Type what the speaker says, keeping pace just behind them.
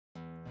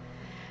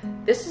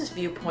This is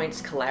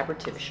Viewpoints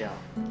collaborative show.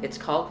 It's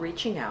called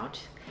Reaching Out.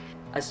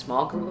 A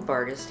small group of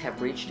artists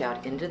have reached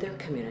out into their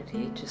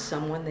community to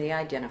someone they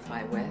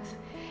identify with,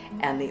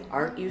 and the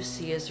art you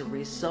see is a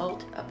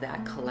result of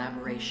that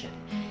collaboration.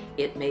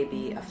 It may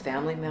be a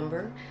family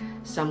member,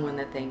 someone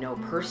that they know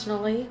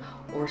personally,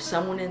 or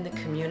someone in the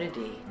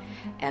community,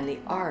 and the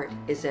art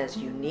is as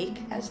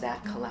unique as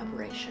that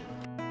collaboration.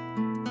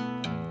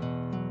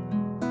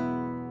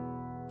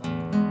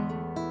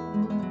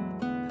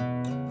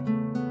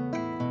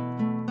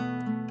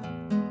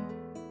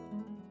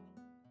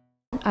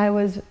 I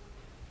was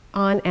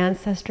on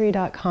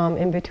Ancestry.com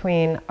in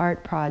between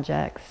art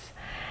projects,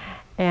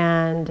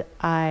 and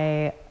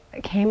I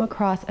came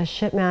across a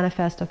ship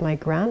manifest of my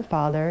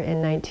grandfather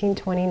in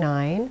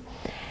 1929,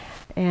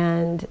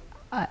 and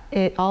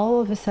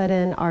all of a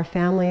sudden our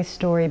family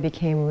story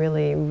became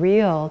really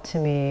real to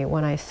me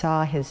when I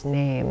saw his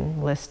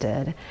name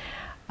listed,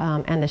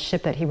 and the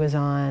ship that he was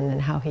on,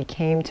 and how he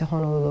came to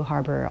Honolulu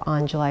Harbor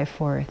on July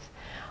 4th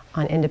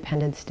on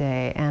Independence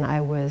Day, and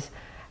I was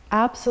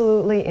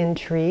absolutely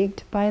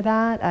intrigued by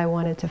that. I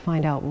wanted to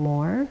find out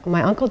more.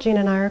 My Uncle Gene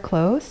and I are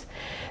close,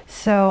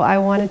 so I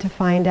wanted to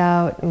find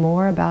out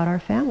more about our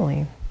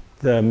family.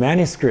 The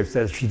manuscripts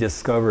that she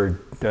discovered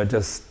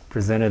just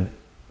presented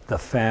the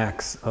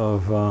facts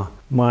of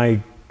my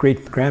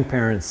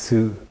great-grandparents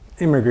who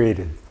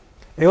immigrated.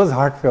 It was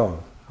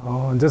heartfelt.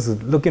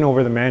 Just looking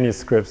over the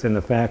manuscripts and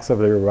the facts of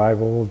their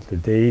arrival, the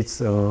dates,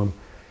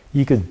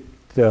 you could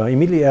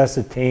immediately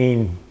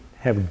ascertain,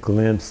 have a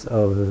glimpse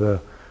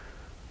of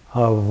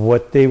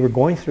what they were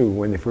going through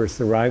when they first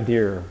arrived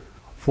here.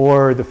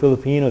 For the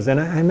Filipinos, and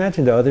I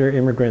imagine the other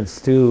immigrants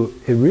too,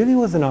 it really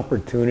was an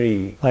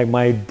opportunity. Like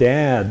my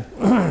dad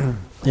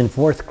in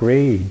 4th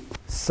grade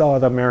saw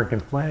the American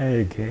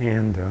flag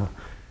and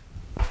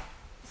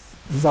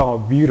saw how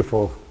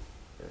beautiful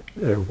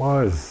it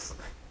was,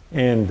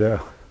 and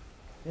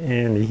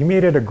he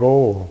made it a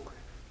goal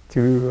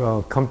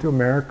to come to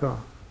America.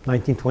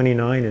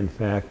 1929, in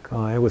fact,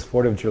 it was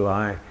 4th of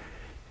July,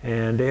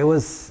 and it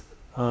was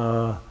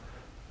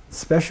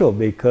special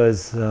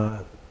because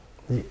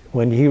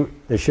when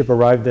the ship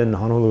arrived in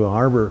Honolulu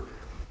Harbor,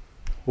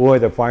 boy,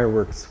 the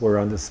fireworks were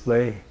on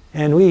display.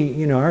 And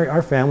we,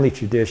 our family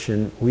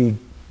tradition, we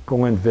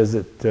go and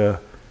visit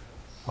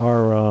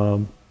our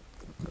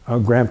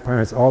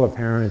grandparents, all the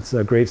parents'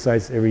 grave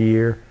sites every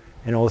year,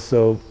 and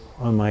also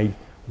on my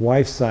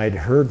wife's side,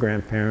 her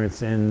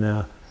grandparents.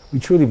 And we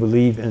truly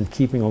believe in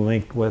keeping a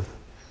link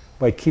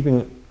by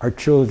keeping our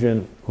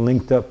children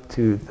linked up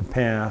to the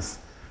past,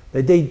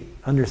 that they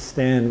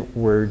understand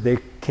where they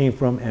came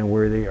from and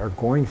where they are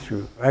going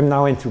through. I'm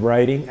now into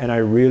writing, and I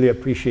really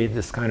appreciate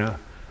this kind of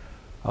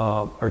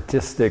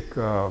artistic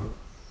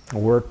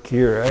work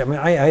here. I mean,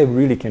 I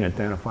really can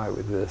identify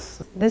with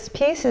this. This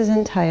piece is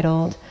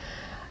entitled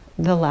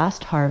The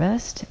Last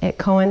Harvest. It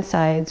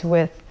coincides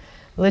with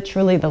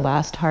literally the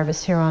last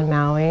harvest here on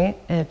Maui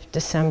in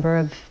December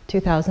of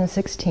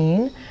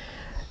 2016.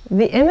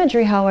 The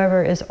imagery,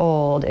 however, is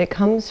old. It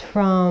comes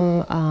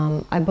from,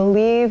 I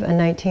believe, a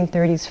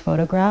 1930s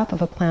photograph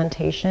of a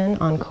plantation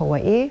on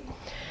Kauai,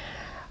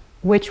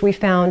 which we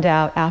found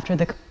out after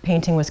the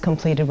painting was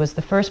completed was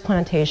the first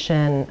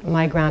plantation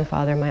my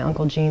grandfather, my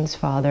Uncle Gene's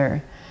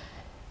father,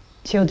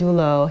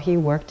 Teodulo, he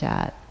worked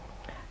at.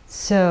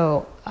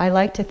 So I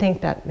like to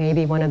think that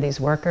maybe one of these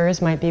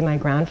workers might be my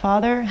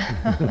grandfather.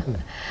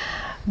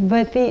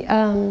 But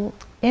the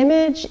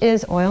image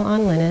is oil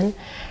on linen,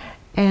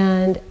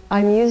 and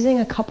I'm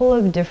using a couple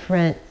of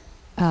different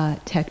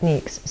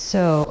techniques.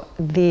 So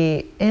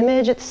the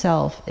image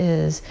itself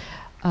is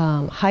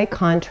high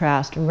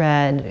contrast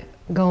red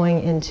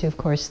going into, of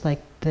course, like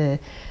the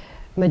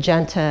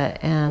magenta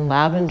and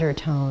lavender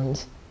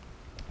tones.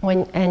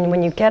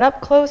 When you get up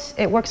close,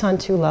 it works on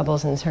 2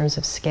 levels in terms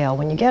of scale.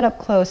 When you get up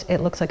close, it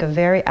looks like a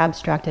very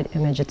abstracted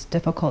image. It's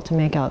difficult to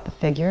make out the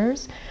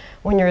figures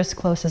when you're as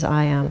close as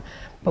I am.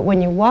 But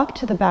when you walk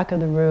to the back of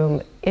the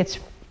room, it's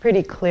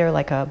pretty clear,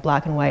 like a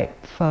black and white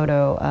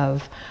photo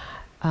of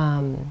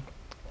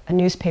a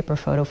newspaper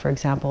photo, for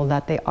example,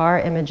 that they are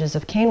images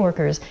of cane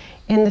workers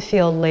in the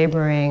field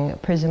laboring,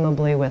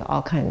 presumably with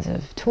all kinds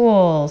of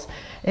tools.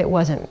 It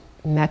wasn't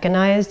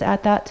mechanized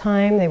at that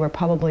time. They were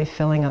probably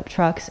filling up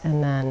trucks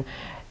and then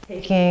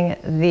taking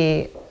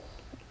the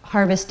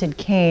harvested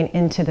cane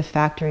into the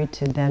factory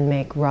to then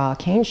make raw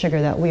cane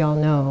sugar that we all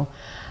know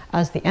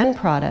as the end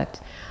product.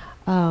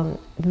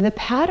 The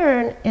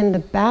pattern in the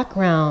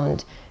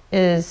background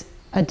is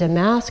a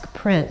damask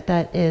print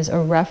that is a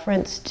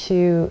reference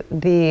to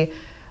the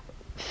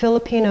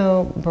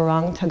Filipino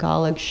Barong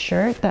Tagalog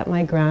shirt that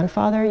my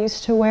grandfather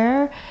used to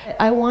wear.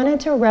 I wanted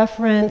to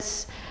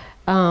reference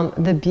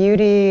the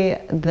beauty,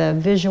 the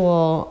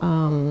visual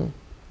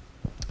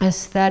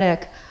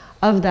aesthetic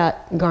of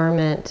that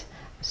garment,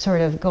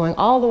 sort of going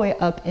all the way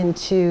up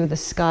into the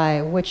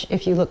sky, which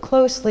if you look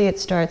closely, it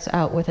starts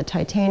out with a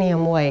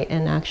titanium white,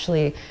 and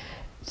actually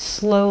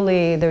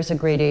slowly there's a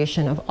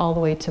gradation of all the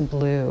way to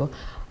blue.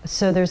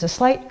 So there's a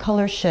slight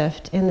color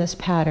shift in this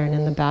pattern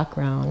in the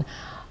background.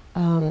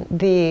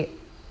 The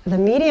the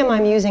medium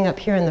I'm using up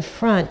here in the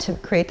front to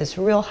create this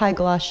real high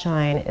gloss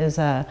shine is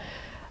a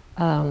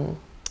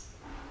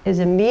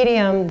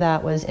medium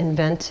that was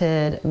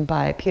invented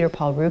by Peter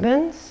Paul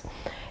Rubens.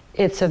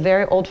 It's a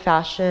very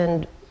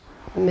old-fashioned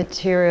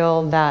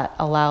material that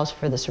allows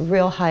for this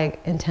real high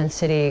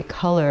intensity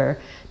color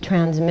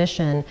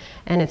transmission,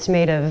 and it's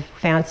made of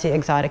fancy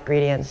exotic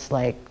ingredients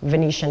like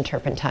Venetian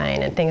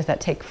turpentine and things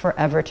that take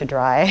forever to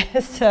dry.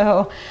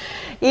 So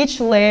each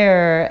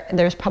layer,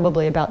 there's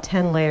probably about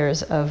 10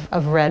 layers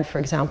of red, for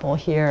example,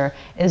 here,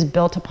 is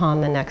built upon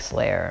the next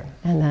layer,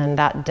 and then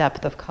that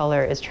depth of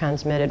color is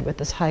transmitted with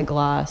this high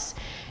gloss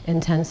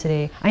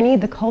intensity. I need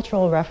the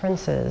cultural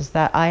references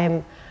that I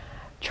am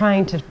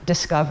trying to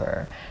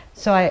discover.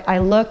 So I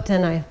looked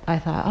and I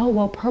thought, oh,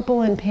 well,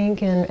 purple and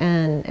pink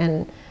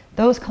and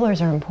those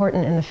colors are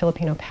important in the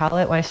Filipino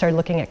palette when I started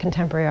looking at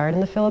contemporary art in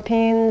the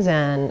Philippines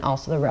and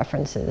also the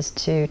references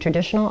to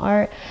traditional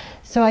art.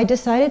 So I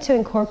decided to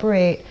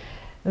incorporate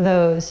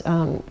those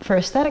for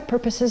aesthetic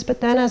purposes, but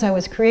then as I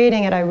was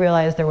creating it, I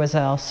realized there was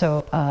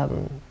also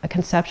a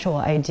conceptual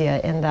idea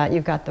in that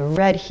you've got the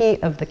red heat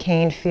of the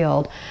cane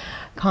field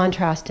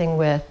contrasting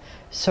with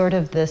sort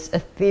of this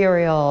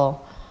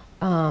ethereal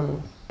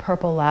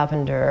purple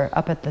lavender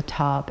up at the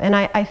top. And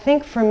I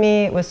think for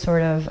me it was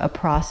sort of a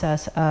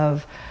process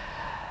of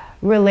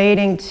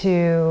relating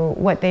to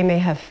what they may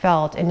have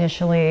felt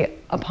initially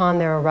upon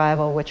their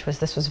arrival, which was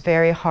this was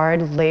very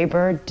hard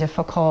labor,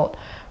 difficult,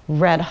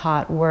 red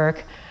hot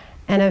work.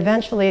 And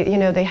eventually, you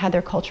know, they had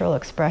their cultural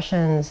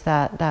expressions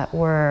that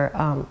were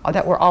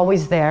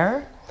always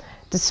there,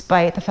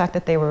 despite the fact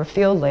that they were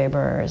field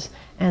laborers.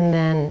 And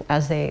then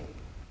as they,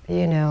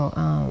 you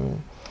know,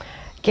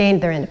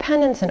 gained their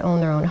independence and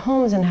owned their own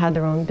homes and had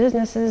their own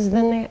businesses,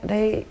 then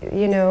they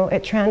you know,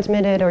 it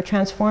transmitted or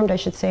transformed, I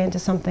should say, into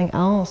something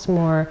else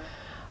more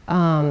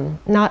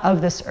not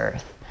of this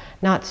earth,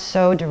 not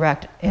so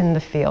direct in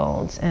the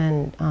fields,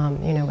 and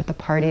you know, with the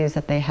parties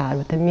that they had,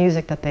 with the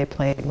music that they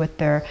played, with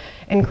their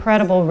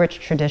incredible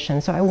rich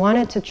tradition. So I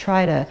wanted to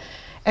try to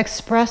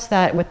express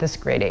that with this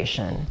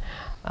gradation,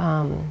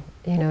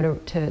 you know,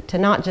 to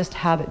not just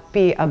have it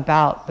be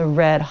about the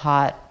red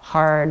hot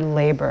hard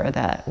labor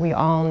that we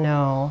all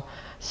know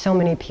so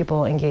many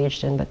people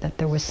engaged in, but that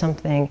there was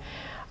something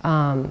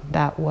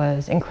that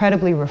was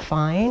incredibly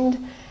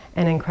refined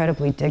and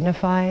incredibly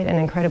dignified and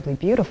incredibly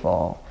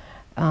beautiful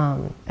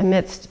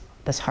amidst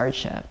this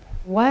hardship.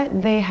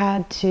 What they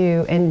had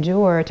to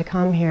endure to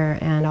come here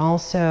and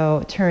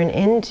also turn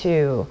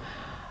into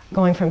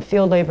going from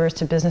field laborers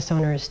to business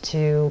owners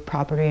to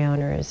property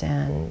owners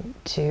and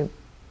to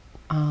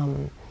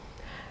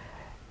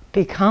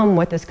become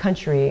what this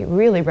country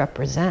really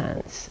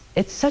represents.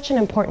 It's such an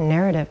important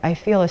narrative, I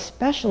feel,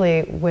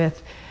 especially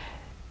with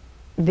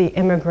the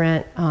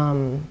immigrant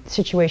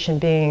situation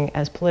being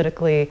as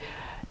politically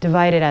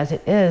divided as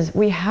it is.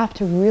 We have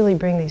to really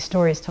bring these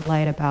stories to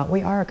light about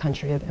we are a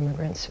country of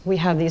immigrants. We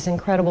have these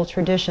incredible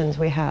traditions.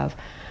 We have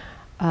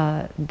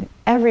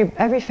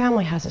every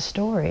family has a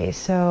story,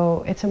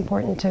 so it's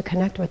important to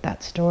connect with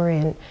that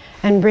story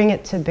and bring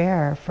it to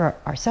bear for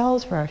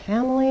ourselves, for our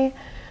family,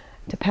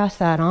 to pass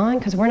that on,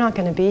 because we're not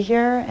going to be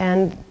here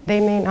and they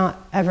may not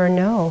ever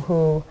know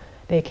who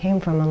they came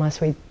from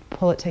unless we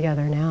pull it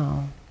together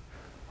now.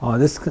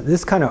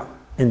 This kind of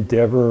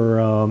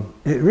endeavor,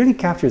 it really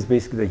captures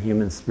basically the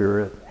human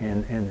spirit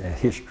and the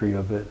history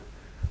of it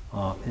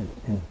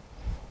in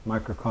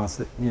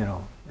microcosm, you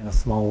know, in a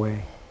small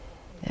way.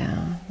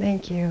 Yeah,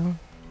 thank you.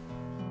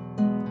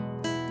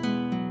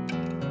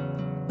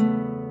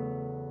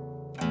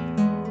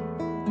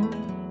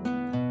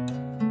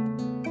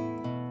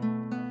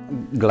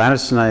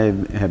 Gladys and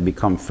I have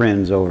become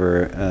friends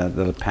over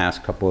the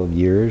past couple of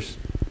years,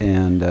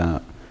 and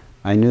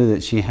I knew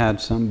that she had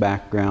some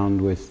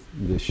background with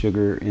the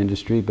sugar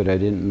industry, but I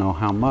didn't know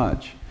how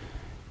much.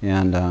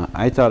 And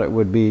I thought it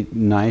would be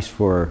nice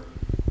for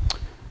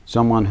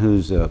someone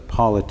who's a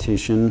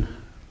politician,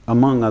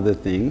 among other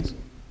things,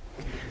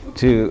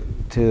 to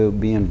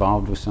be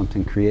involved with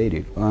something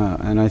creative.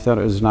 And I thought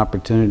it was an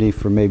opportunity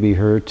for maybe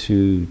her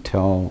to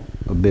tell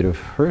a bit of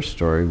her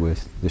story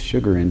with the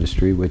sugar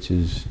industry, which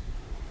is,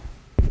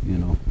 you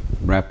know,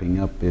 wrapping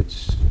up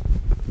its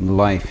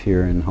life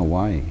here in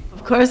Hawaii.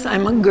 Of course,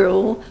 I'm a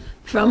girl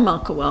from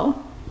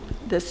Makawao.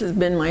 This has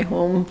been my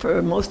home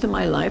for most of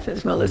my life,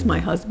 as well as my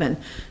husband.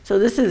 So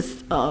this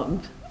is,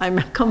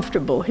 I'm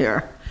comfortable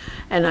here.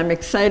 And I'm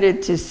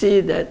excited to see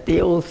that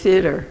the old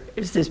theater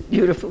is this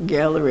beautiful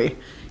gallery.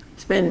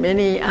 Spent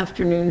many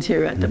afternoons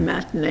here at the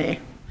matinee.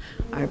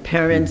 Our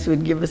parents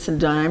would give us a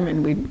dime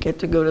and we'd get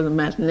to go to the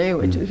matinee,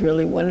 which was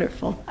really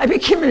wonderful. I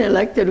became an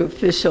elected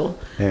official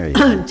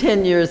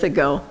 10 years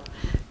ago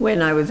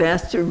when I was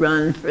asked to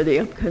run for the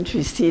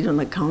upcountry seat on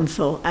the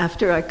council.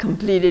 After I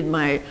completed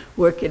my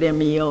work at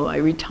MEO, I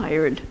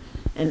retired.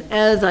 And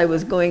as I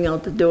was going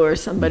out the door,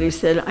 somebody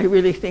said, I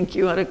really think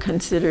you ought to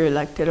consider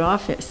elected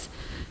office.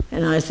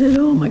 And I said,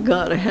 oh my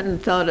God, I hadn't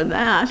thought of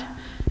that.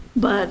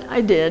 But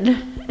I did,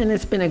 and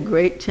it's been a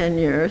great 10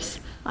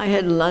 years. I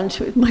had lunch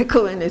with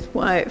Michael and his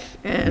wife,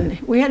 and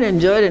we had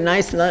enjoyed a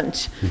nice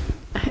lunch.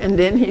 And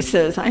then he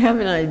says, I have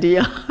an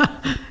idea.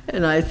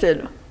 And I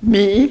said,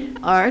 me,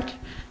 art?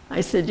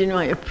 I said, you know,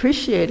 I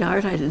appreciate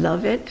art, I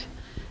love it,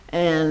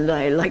 and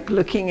I like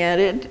looking at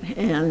it,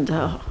 and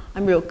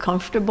I'm real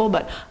comfortable,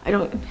 but I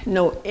don't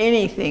know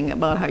anything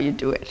about how you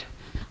do it.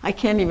 I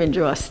can't even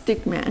draw a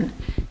stick man.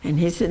 And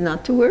he said,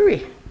 not to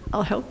worry,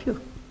 I'll help you.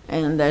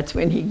 And that's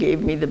when he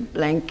gave me the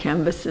blank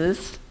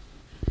canvases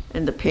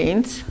and the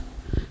paints,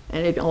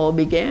 and it all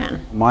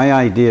began. My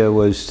idea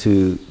was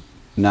to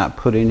not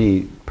put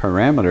any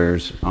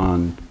parameters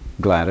on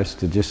Gladys,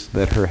 to just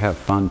let her have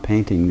fun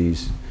painting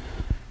these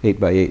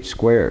 8x8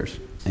 squares.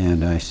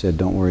 And I said,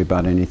 don't worry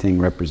about anything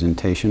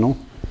representational.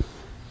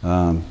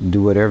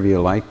 Do whatever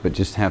you like, but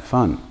just have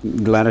fun.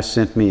 Gladys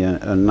sent me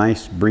a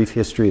nice brief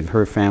history of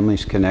her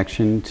family's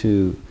connection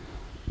to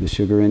the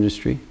sugar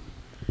industry,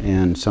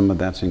 and some of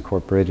that's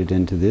incorporated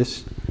into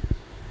this.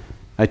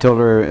 I told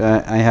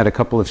her I had a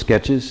couple of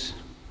sketches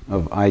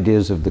of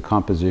ideas of the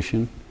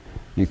composition,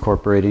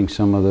 incorporating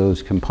some of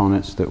those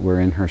components that were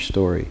in her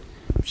story.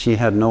 She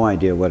had no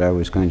idea what I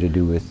was going to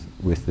do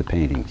with the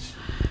paintings.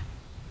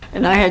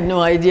 And I had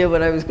no idea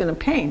what I was going to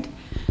paint.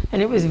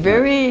 And it was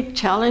very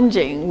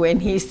challenging when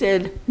he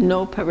said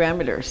no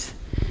parameters.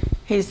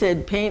 He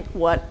said, paint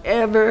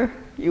whatever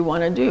you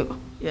want to do.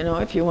 You know,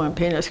 if you want to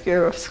paint a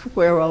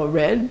square all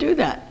red, do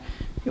that.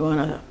 You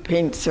want to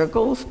paint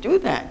circles, do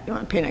that. You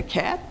want to paint a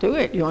cat, do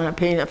it. You want to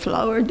paint a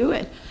flower, do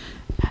it.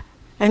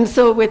 And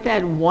so with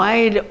that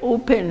wide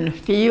open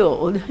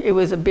field, it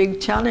was a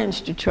big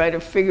challenge to try to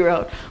figure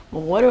out,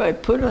 well, what do I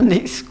put on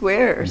these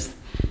squares?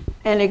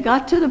 And it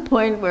got to the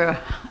point where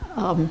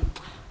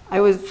it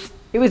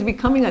was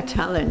becoming a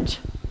challenge.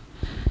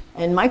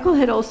 And Michael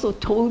had also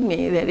told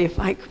me that if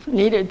I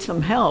needed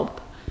some help,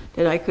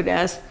 that I could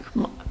ask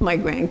my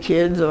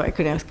grandkids, or I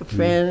could ask a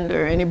friend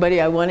or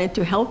anybody I wanted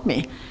to help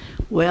me.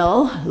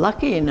 Well,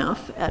 lucky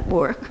enough, at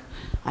work,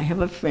 I have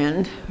a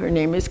friend, her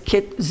name is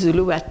Kit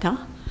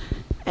Zulueta.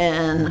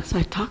 And so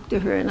I talked to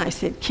her and I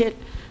said, Kit,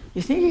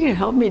 you think you can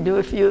help me do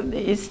a few of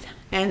these?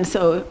 And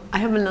so I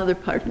have another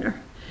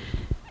partner.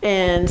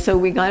 And so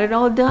we got it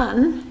all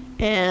done,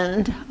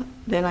 and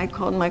then I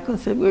called Michael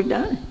and said, we're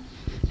done.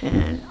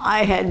 And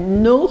I had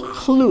no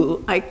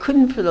clue, I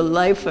couldn't for the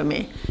life of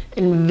me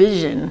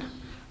envision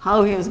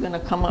how he was going to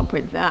come up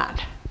with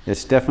that.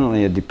 It's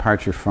definitely a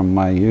departure from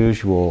my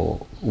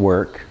usual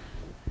work,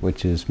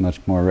 which is much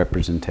more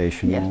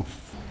representational. Yes.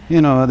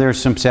 You know, there's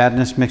some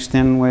sadness mixed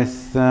in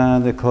with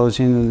the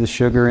closing of the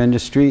sugar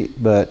industry,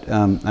 but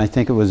I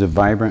think it was a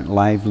vibrant,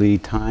 lively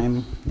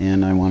time,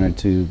 and I wanted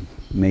to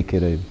make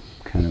it a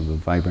kind of a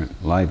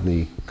vibrant,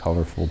 lively,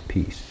 colorful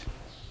piece.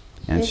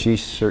 And she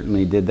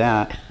certainly did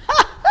that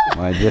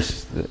by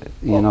just,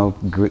 you know,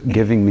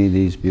 giving me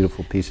these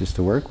beautiful pieces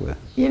to work with.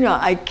 You know,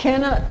 I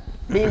cannot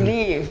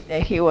believe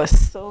that he was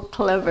so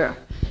clever.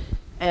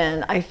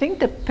 And I think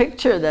the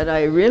picture that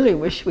I really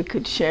wish we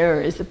could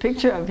share is the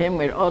picture of him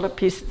with all the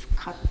pieces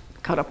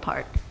cut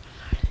apart.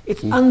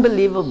 It's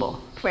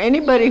unbelievable. For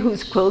anybody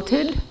who's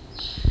quilted,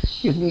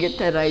 you can get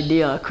that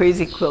idea, a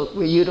crazy quilt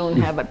where you don't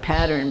have a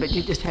pattern, but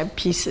you just have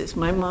pieces.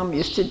 My mom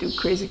used to do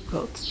crazy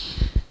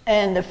quilts.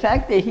 And the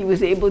fact that he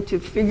was able to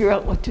figure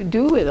out what to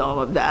do with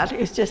all of that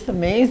is just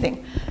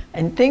amazing.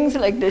 And things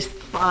like this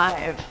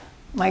 5,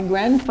 my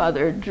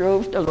grandfather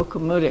drove the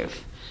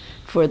locomotive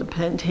for the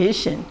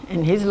plantation,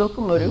 and his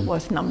locomotive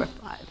was number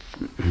 5.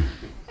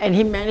 And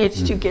he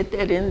managed to get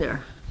that in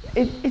there.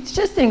 It's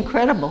just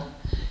incredible,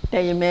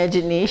 the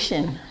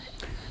imagination.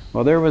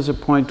 Well, there was a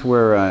point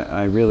where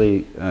I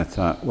really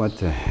thought, what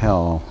the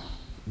hell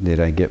did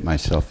I get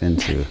myself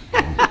into?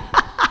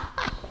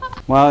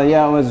 Well,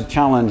 yeah, it was a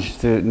challenge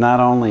to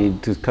not only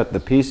to cut the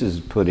pieces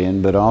put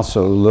in, but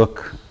also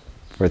look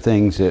for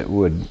things that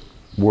would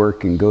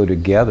work and go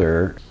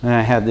together. And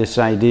I had this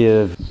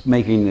idea of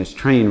making this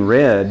train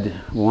red.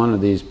 One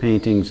of these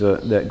paintings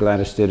that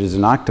Gladys did is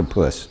an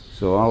octopus.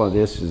 So all of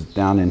this is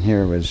down in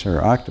here was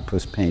her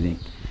octopus painting.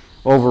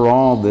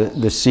 Overall,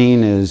 the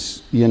scene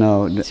is, you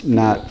know,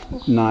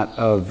 not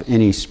of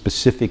any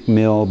specific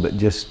mill, but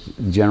just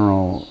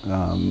general,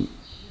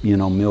 you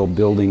know, mill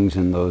buildings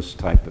and those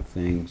type of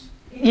things.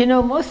 You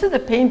know, most of the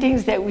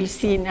paintings that we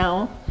see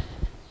now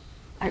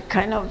are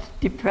kind of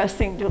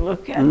depressing to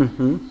look at.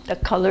 Mm-hmm. The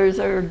colors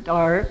are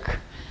dark.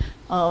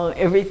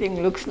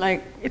 Everything looks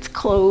like it's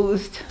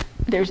closed.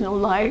 There's no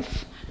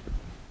life.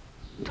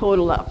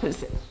 Total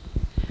opposite.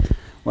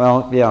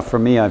 Well, yeah, for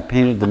me, I've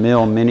painted the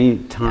mill many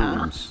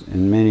times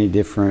in many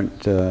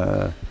different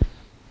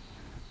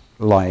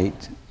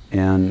light,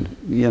 and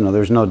you know,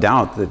 there's no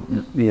doubt that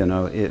you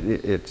know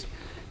it's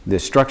the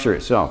structure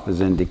itself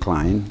is in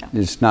decline.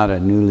 Yeah. It's not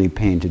a newly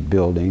painted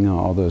building,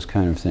 all those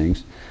kind of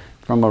things.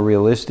 From a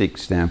realistic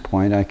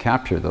standpoint, I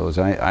capture those.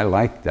 I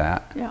like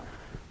that. Yeah.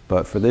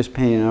 But for this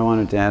painting, I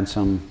wanted to add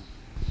some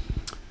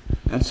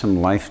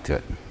life to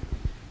it.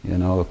 You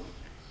know,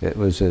 it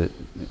was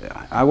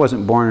I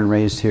wasn't born and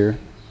raised here.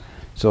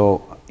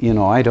 So, you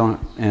know, I don't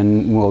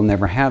and will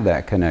never have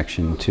that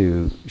connection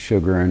to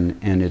sugar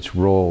and its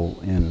role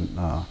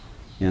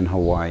in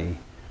Hawaii.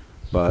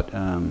 but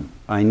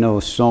I know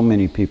so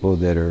many people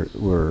that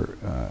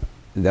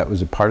that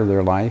was a part of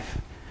their life,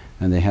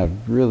 and they have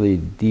really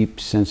deep,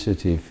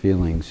 sensitive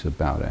feelings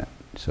about it.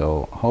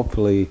 So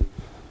hopefully,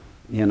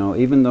 you know,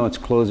 even though it's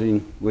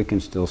closing, we can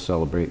still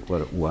celebrate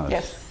what it was.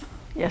 Yes,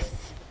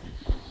 yes.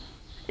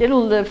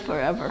 It'll live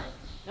forever.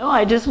 No,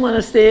 I just want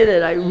to say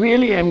that I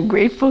really am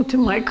grateful to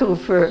Michael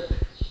for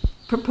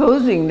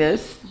proposing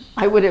this.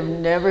 I would have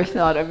never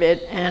thought of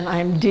it, and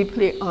I'm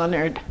deeply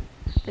honored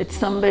that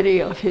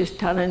somebody of his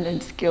talent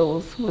and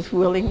skills was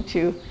willing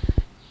to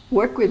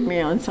work with me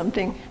on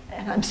something,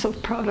 and I'm so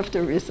proud of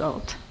the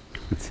result.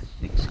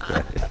 Thanks,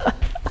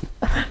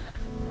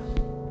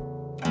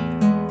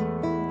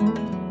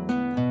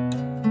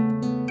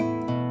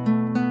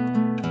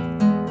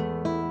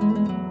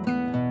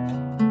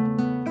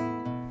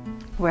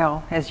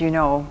 Well, as you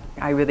know,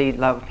 I really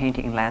love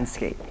painting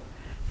landscape,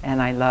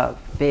 and I love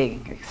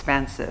big,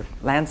 expansive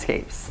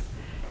landscapes.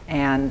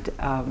 And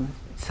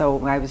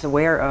so I was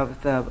aware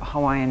of the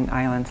Hawaiian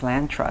Islands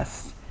Land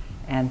Trust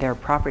and their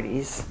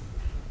properties,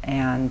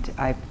 and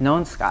I've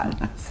known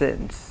Scott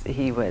since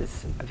he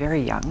was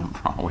very young.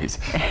 Always.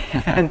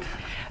 And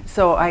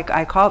so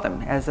I called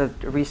him as a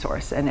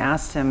resource and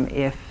asked him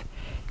if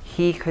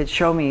he could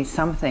show me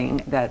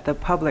something that the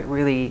public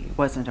really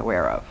wasn't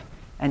aware of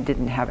and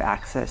didn't have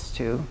access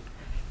to.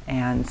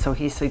 And so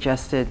he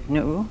suggested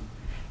Nu,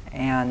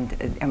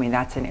 and I mean,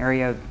 that's an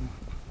area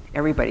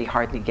everybody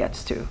hardly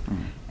gets to.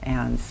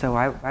 And so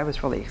I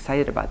was really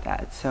excited about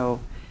that. So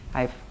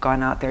I've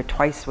gone out there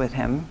twice with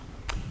him,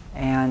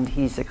 and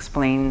he's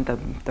explained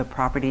the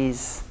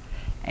properties.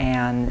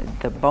 And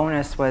the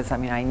bonus was, I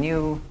mean, I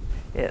knew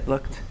it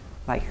looked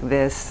like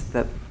this,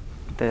 the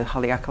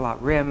Haleakala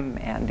Rim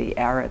and the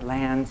arid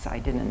lands. I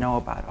didn't know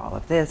about all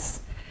of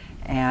this.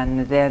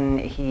 And then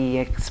he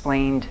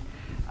explained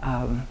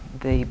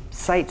the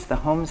sites, the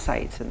home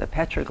sites and the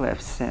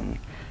petroglyphs, and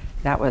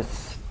that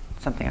was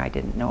something I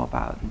didn't know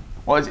about.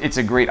 Well, it's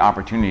a great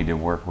opportunity to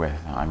work with.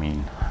 I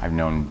mean, I've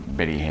known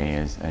Betty Hay,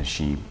 as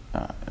she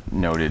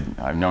noted.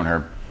 I've known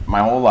her my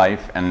whole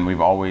life, and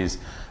we've always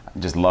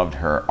just loved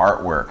her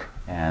artwork.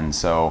 And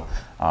so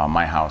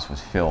my house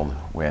was filled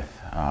with,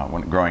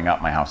 when growing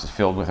up, my house was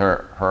filled with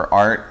her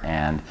art,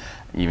 and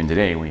even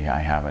today I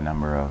have a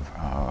number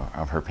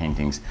of her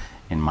paintings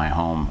in my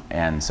home.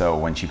 And so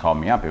when she called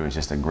me up, it was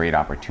just a great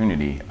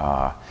opportunity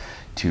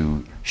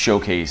to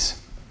showcase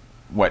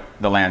what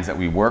the lands that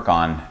we work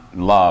on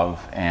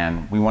love,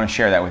 and we want to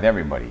share that with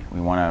everybody. We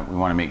want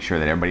to make sure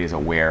that everybody is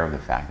aware of the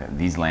fact that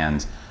these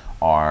lands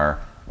are,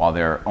 while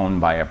they're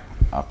owned by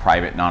a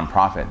private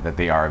nonprofit, that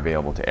they are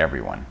available to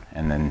everyone.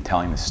 And then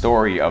telling the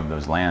story of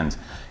those lands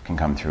can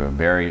come through a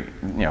very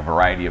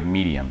variety of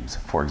mediums.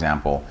 For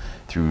example,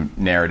 through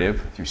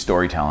narrative, through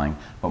storytelling,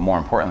 but more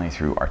importantly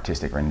through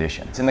artistic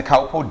rendition. It's in the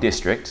Kaupo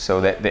district,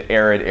 so that the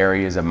arid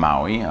areas of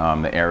Maui,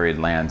 the arid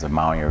lands of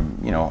Maui are,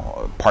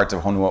 parts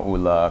of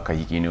Honuaula,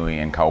 Kahikinui,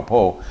 and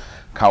Kaupo.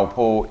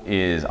 Kaupo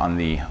is on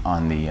the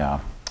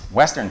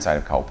western side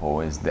of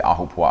Kaupo is the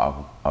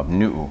Ahupua of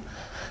Nu'u.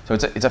 So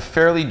it's a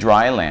fairly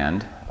dry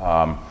land,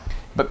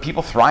 but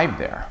people thrive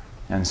there.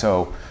 And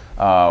so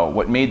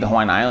what made the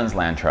Hawaiian Islands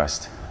Land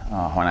Trust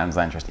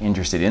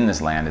interested in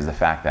this land is the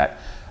fact that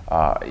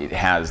it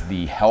has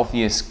the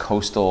healthiest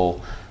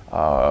coastal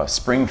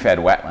spring-fed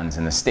wetlands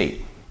in the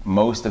state.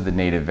 Most of the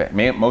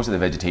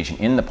vegetation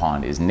in the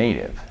pond is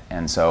native,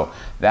 and so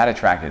that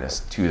attracted us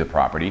to the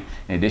property.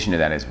 In addition to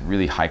that, it's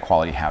really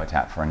high-quality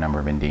habitat for a number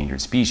of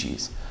endangered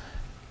species.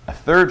 A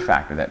third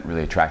factor that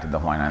really attracted the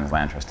Hawaiian Islands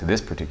Land Trust to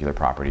this particular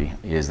property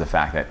is the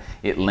fact that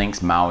it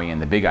links Maui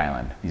and the Big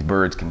Island. These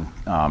birds can,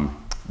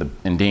 the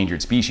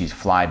endangered species,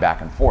 fly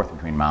back and forth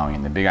between Maui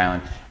and the Big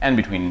Island, and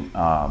between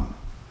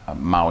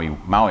Maui's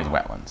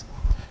wetlands.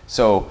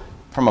 So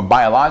from a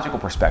biological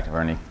perspective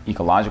or an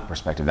ecological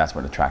perspective, that's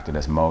what attracted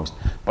us most.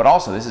 But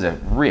also, this is a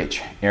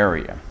rich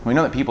area. We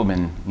know that people have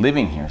been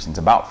living here since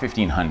about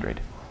 1500,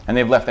 and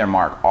they've left their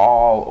mark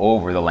all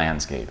over the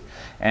landscape.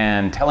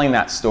 And telling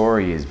that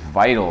story is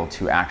vital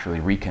to actually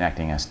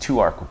reconnecting us to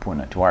our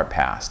kupuna, to our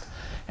past.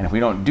 And if we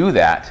don't do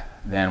that,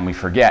 then we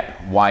forget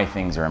why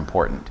things are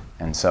important.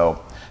 And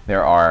so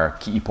there are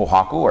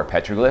ki'ipohaku, or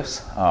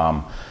petroglyphs,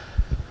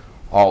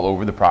 all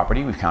over the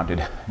property. We've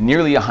counted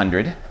nearly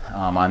 100,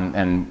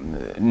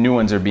 and new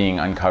ones are being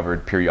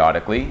uncovered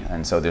periodically,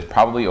 and so there's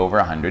probably over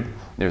 100.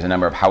 There's a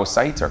number of house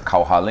sites, or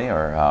kauhale,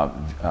 or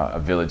a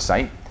village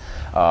site.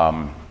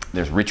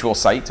 There's ritual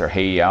sites, or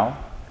heiau.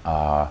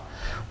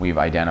 We've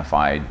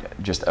identified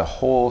just a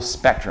whole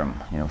spectrum,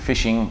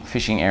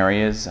 fishing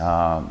areas.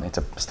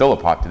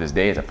 To this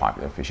day, it's a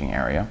popular fishing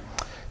area.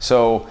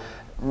 So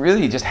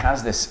really just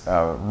has this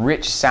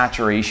rich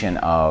saturation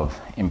of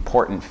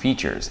important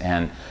features,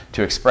 and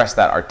to express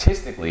that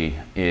artistically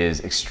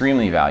is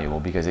extremely valuable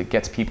because it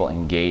gets people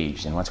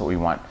engaged, and that's what we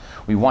want.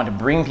 We want to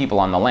bring people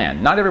on the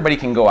land. Not everybody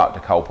can go out to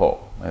Kaupo,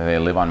 whether they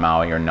live on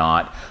Maui or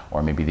not,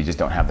 or maybe they just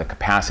don't have the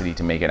capacity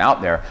to make it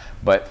out there,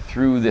 but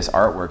through this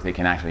artwork they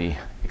can actually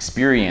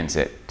experience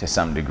it to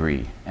some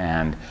degree,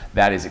 and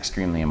that is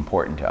extremely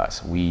important to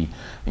us. We,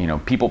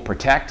 people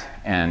protect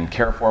and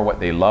care for what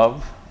they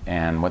love,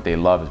 and what they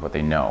love is what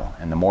they know,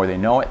 and the more they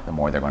know it, the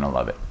more they're going to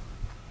love it.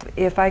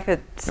 If I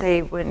could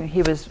say, when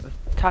he was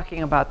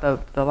talking about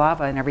the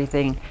lava and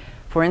everything,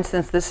 for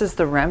instance, this is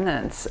the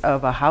remnants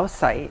of a house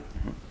site.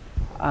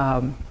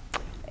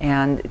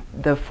 And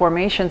the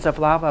formations of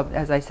lava,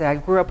 as I said, I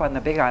grew up on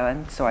the Big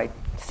Island, so I've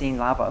seen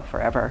lava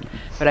forever,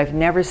 but I've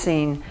never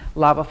seen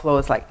lava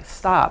flows like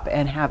stop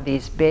and have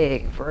these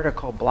big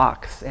vertical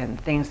blocks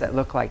and things that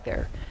look like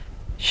they're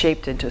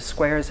shaped into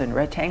squares and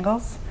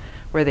rectangles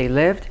where they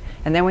lived.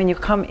 And then when you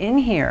come in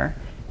here,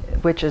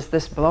 which is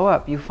this blow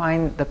up, you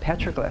find the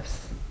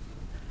petroglyphs.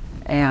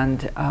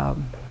 And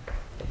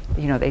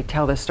they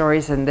tell the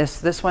stories, and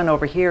this one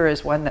over here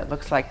is one that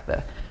looks like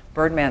the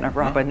Birdman of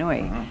Rapa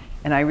Nui.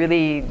 And I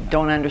really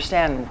don't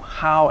understand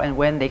how and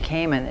when they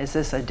came, and is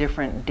this a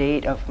different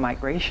date of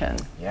migration?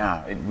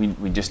 Yeah,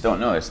 we just don't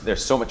know.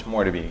 There's so much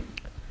more to be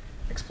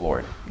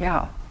explored.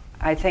 Yeah,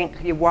 I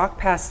think you walk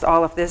past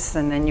all of this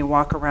and then you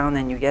walk around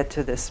and you get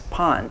to this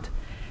pond.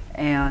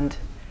 And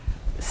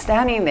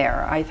standing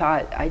there, I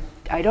thought,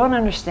 I don't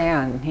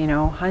understand,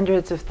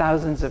 hundreds of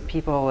thousands of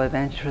people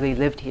eventually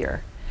lived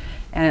here.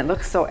 And it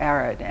looks so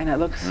arid and it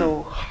looks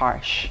so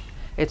harsh.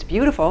 It's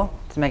beautiful,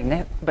 it's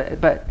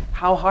magnificent, but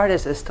how hard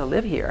is this to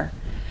live here?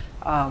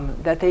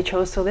 That they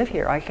chose to live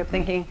here. I kept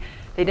thinking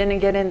they didn't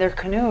get in their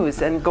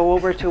canoes and go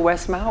over to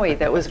West Maui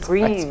that was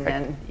green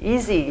and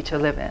easy to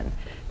live in.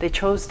 They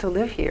chose to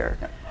live here.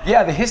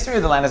 Yeah, the history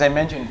of the land, as I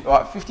mentioned,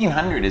 about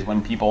 1500 is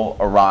when people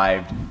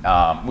arrived.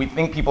 We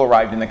think people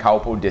arrived in the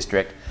Kaupo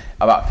district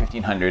about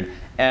 1500.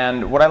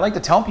 And what I like to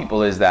tell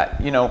people is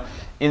that,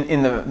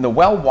 in the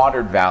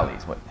well-watered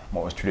valleys, what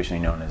was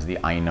traditionally known as the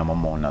Aina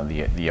Momona,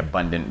 the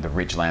abundant, the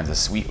rich lands, the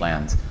sweet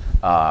lands,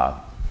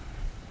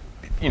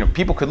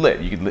 people could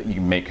live. You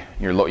could make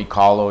your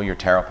lo'ikalo, your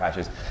taro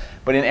patches.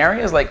 But in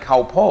areas like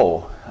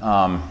Kaupo,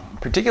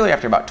 particularly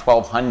after about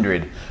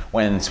 1200,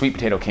 when sweet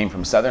potato came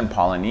from southern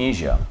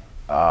Polynesia,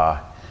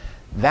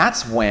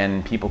 that's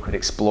when people could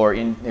explore,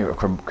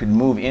 could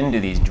move into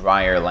these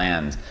drier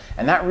lands.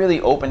 And that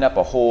really opened up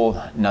a whole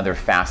another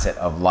facet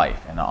of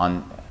life. And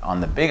on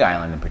the Big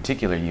Island in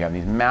particular, you have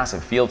these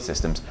massive field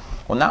systems.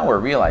 Well, now we're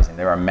realizing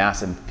there are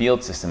massive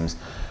field systems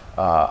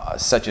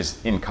such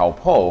as in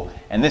Kaupo,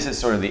 and this is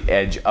sort of the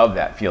edge of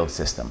that field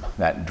system,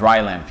 that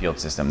dryland field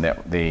system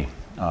that they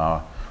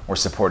were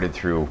supported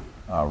through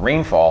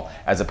rainfall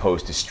as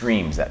opposed to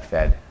streams that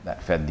fed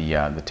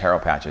the taro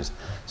patches.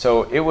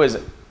 So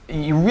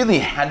you really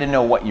had to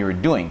know what you were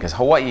doing, because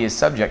Hawaii is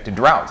subject to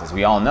droughts. As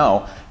we all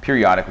know,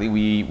 periodically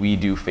we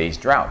do face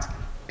droughts.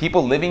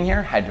 People living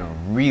here had to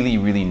really,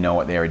 really know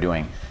what they were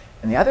doing.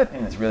 And the other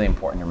thing that's really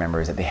important to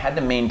remember is that they had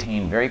to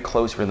maintain very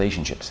close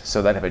relationships,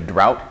 so that if a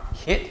drought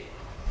hit,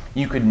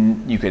 you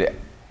could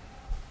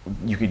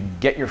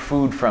get your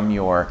food from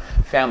your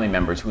family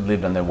members who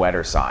lived on the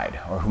wetter side,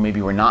 or who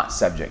maybe were not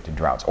subject to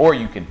droughts, or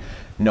you could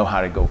know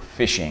how to go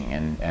fishing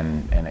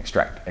and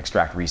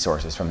extract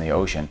resources from the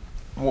ocean.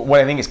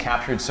 What I think is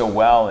captured so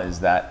well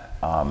is that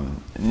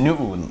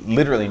Nu'u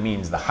literally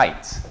means the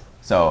heights.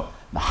 So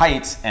the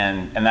heights,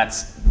 and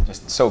that's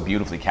just so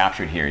beautifully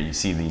captured here. You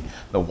see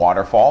the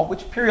waterfall,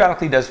 which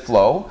periodically does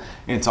flow.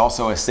 It's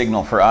also a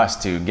signal for us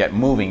to get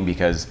moving,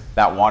 because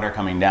that water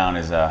coming down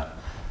is a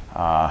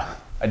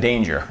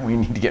danger. We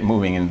need to get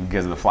moving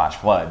because of the flash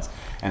floods.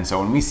 And so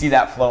when we see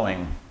that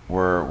flowing,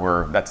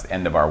 that's the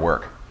end of our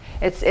work.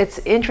 It's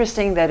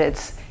interesting that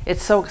it's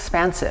so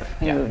expansive.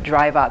 You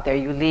drive out there,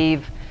 you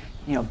leave,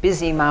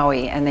 busy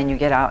Maui, and then you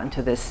get out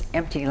into this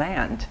empty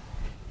land,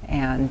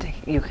 and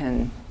you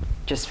can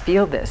just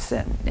feel this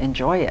and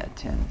enjoy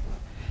it.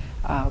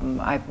 And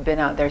I've been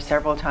out there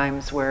several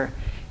times where,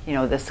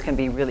 this can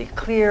be really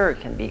clear, it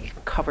can be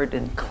covered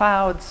in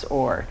clouds,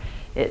 or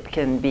it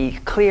can be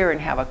clear and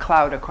have a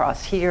cloud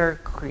across here,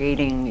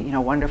 creating,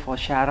 wonderful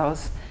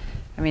shadows.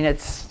 I mean,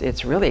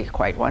 it's really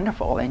quite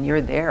wonderful, and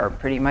you're there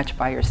pretty much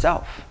by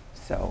yourself.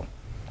 So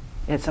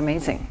it's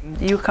amazing.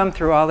 You come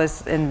through all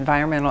this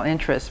environmental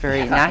interest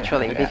very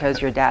naturally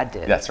because your dad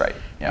did. That's right.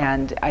 Yeah.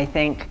 And I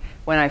think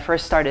when I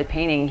first started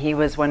painting, he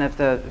was one of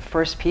the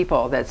first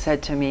people that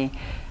said to me,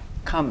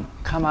 come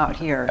out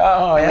here.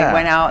 Oh, and yeah. we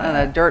went out on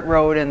the dirt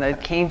road in the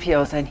cane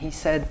fields, and he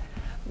said,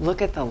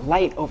 look at the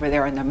light over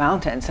there in the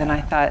mountains. And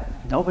I thought,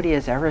 nobody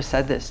has ever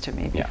said this to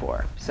me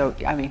before. So,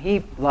 I mean,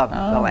 he loved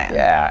the land.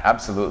 Yeah,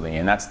 absolutely.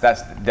 And that's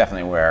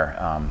definitely where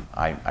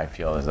I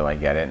feel as though I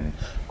get it. And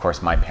of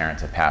course, my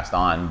parents have passed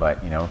on,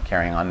 but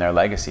carrying on their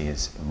legacy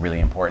is really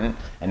important.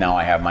 And now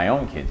I have my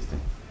own kids to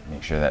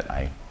make sure that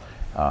I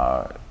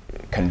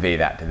convey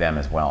that to them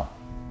as well.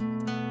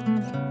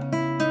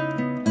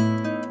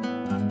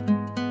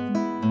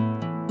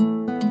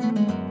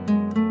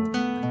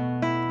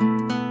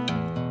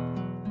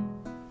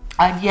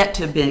 I've yet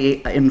to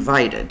be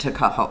invited to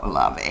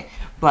Kaho'olawe,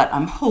 but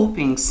I'm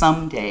hoping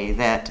someday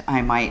that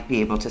I might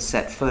be able to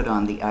set foot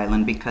on the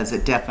island, because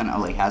it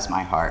definitely has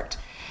my heart,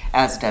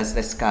 as does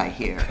this guy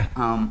here.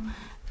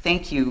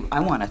 thank you. I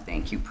want to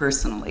thank you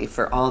personally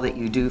for all that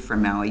you do for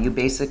Maui. You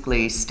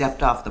basically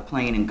stepped off the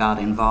plane and got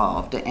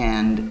involved.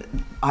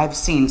 And I've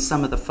seen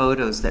some of the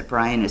photos that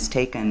Brian has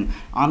taken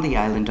on the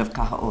island of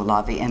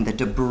Kaho'olawe, and the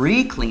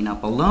debris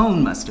cleanup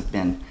alone must have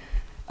been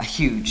a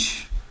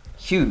huge,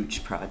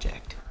 huge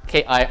project.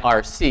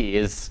 KIRC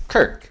is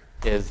Kirk,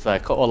 is the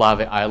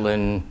Kaho'olawe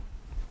Island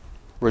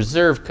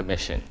Reserve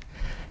Commission.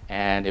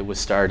 And it was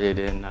started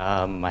in,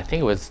 I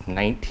think it was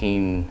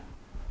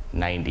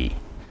 1990,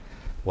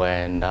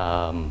 when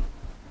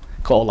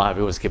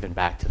Kaho'olawe was given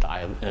back to the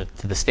island,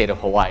 to the state of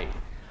Hawaii.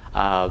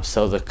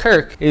 So the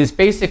Kirk is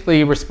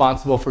basically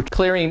responsible for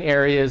clearing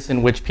areas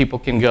in which people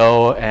can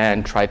go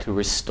and try to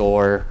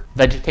restore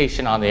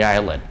vegetation on the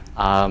island.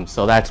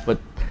 So that's what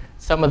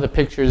some of the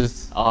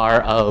pictures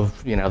are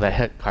of,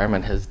 that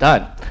Carmen has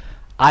done.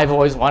 I've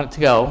always wanted to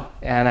go,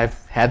 and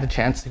I've had the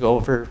chance to go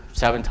over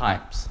 7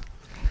 times.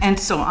 And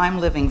so I'm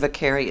living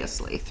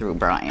vicariously through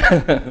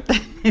Brian,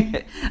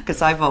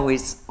 because I've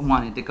always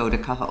wanted to go to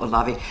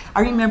Kaho'olawe.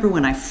 I remember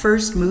when I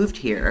first moved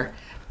here,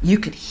 you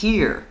could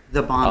hear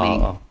the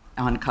bombing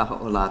on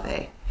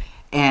Kaho'olawe,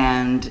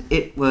 and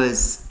it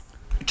was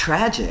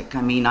tragic.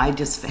 I mean, I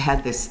just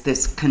had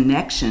this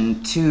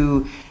connection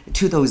to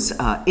those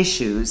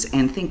issues,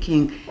 and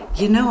thinking,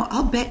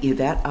 I'll bet you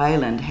that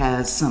island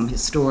has some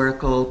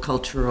historical,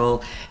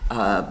 cultural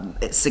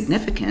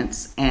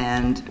significance,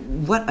 and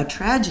what a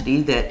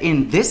tragedy that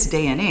in this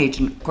day and age,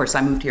 and of course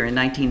I moved here in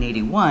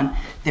 1981,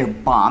 they're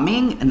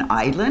bombing an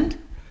island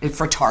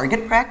for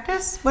target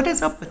practice? What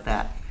is up with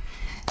that?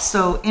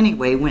 So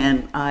anyway,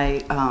 when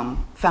I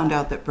found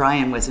out that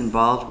Brian was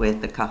involved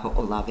with the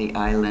Kaho'olawe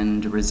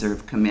Island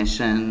Reserve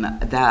Commission,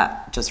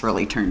 that just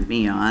really turned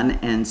me on.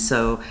 And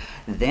so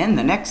then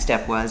the next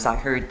step was I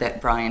heard that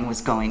Brian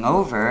was going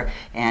over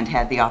and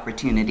had the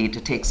opportunity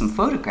to take some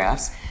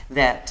photographs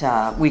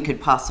that we could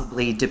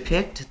possibly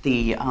depict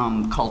the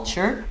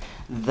culture,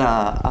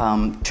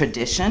 the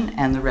tradition,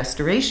 and the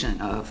restoration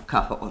of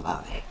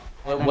Kaho'olawe.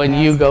 When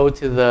you go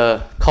to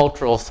the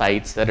cultural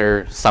sites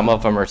that some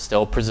of them are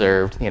still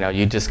preserved,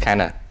 you just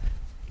kind of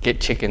get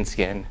chicken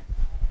skin.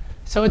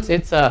 So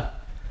it's a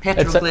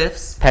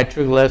petroglyphs.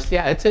 Petroglyphs,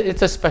 yeah,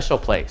 it's a special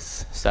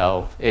place.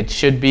 So it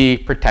should be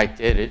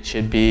protected. It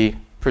should be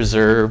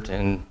preserved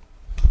and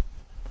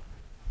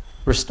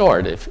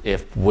restored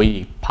if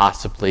we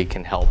possibly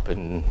can help.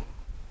 And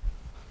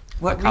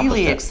what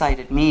really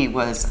excited me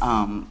was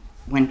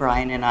when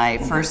Brian and I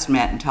first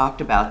met and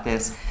talked about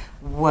this,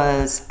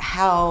 was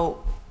how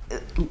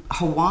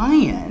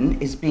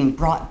Hawaiian is being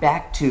brought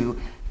back to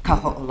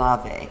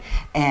Kaho'olawe,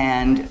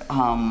 and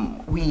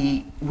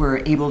we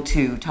were able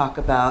to talk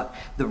about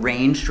the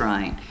rain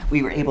shrine.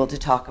 We were able to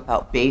talk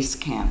about base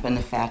camp and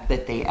the fact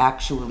that they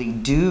actually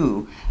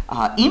do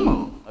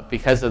imu.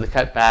 Because of the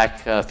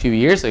cutback a few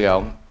years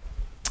ago,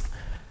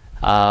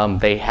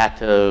 they had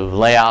to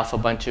lay off a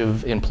bunch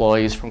of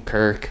employees from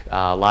Kirk.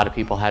 A lot of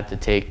people had to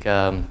take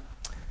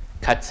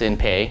cuts in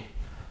pay.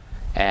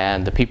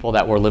 And the people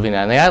that were living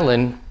on the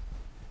island,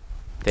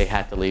 they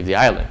had to leave the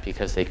island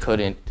because they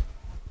couldn't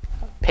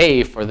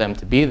pay for them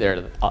to be there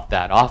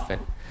that often.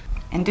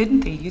 And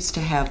didn't they used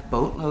to have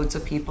boatloads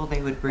of people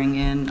they would bring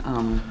in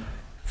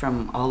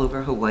from all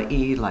over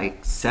Hawaii,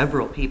 like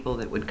several people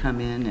that would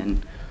come in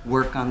and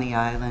work on the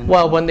island?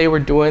 Well, when they were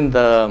doing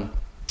the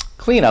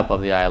cleanup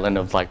of the island,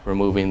 of like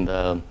removing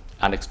the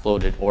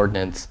unexploded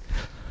ordnance,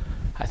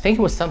 I think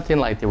it was something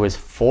like there was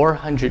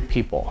 400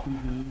 people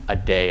a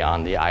day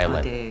on the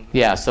island. A day.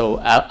 Yeah, so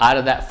out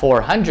of that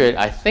 400,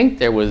 I think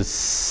there was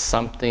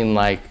something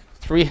like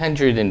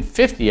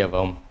 350 of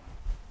them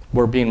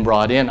were being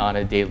brought in on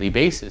a daily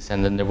basis,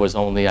 and then there was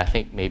only, I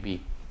think, maybe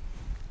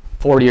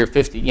 40 or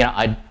 50.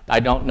 I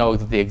don't know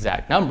the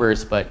exact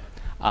numbers, but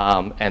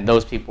and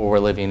those people were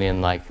living in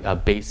like a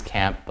base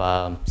camp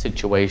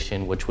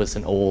situation, which was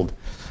an old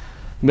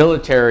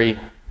military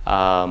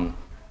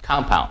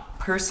compound.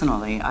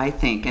 Personally, I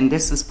think, and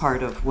this is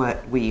part of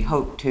what we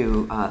hope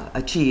to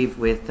achieve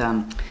with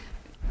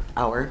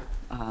our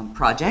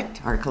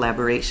project, our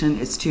collaboration,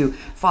 is to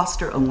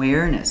foster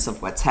awareness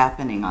of what's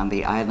happening on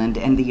the island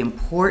and the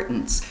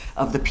importance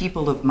of the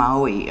people of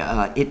Maui.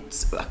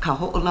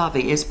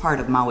 Kaho'olawe is part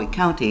of Maui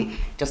County,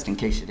 just in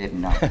case you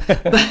didn't know.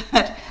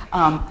 But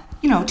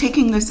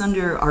taking this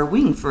under our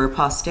wing for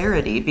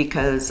posterity,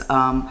 because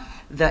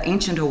the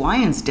ancient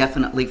Hawaiians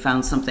definitely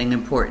found something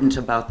important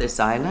about this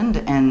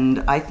island, and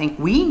I think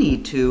we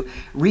need to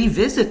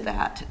revisit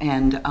that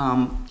and,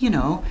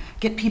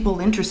 get people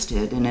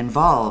interested and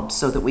involved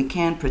so that we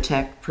can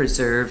protect,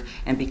 preserve,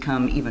 and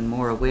become even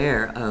more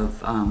aware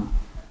of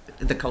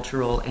the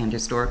cultural and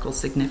historical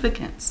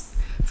significance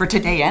for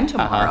today and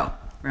tomorrow,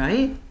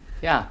 right?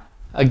 Yeah.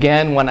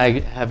 Again, when I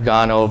have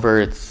gone over,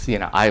 it's,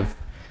 I've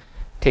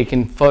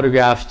taken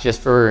photographs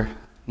just for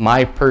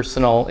my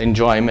personal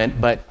enjoyment,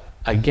 but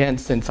again,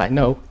 since I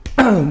know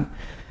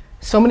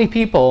so many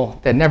people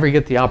that never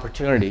get the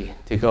opportunity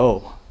to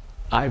go,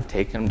 I've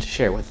taken them to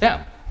share with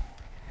them.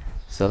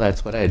 So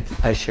that's what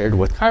I shared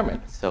with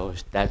Carmen. So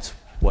that's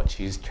what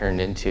she's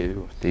turned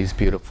into, these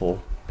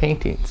beautiful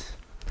paintings.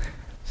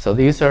 So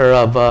these are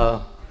of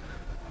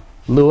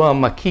Lua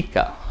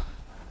Makika,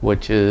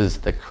 which is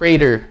the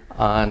crater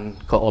on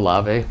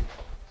Ko'olave.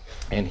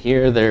 And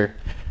here they're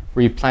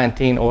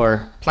replanting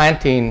or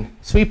planting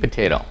sweet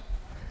potato,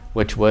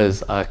 which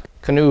was a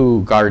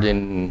canoe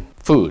garden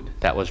food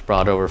that was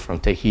brought over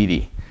from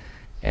Tahiti.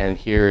 And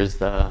here's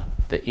the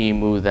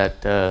imu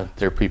that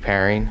they're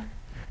preparing.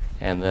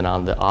 And then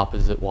on the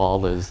opposite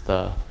wall is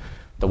the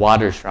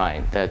water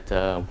shrine that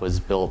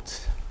was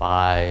built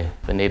by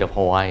the native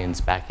Hawaiians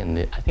back in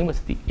the, I think it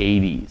was the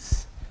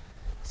 80s.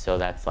 So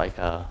that's like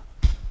a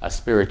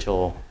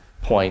spiritual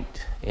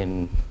point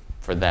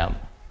for them.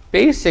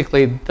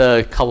 Basically,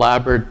 the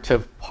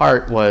collaborative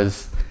part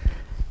was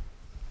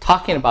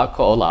talking about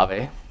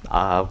Ko'olave,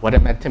 what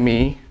it meant to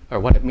me, or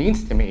what it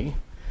means to me,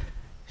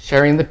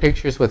 sharing the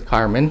pictures with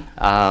Carmen,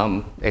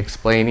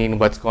 explaining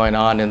what's going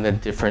on in the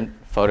different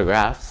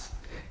photographs,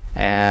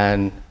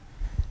 and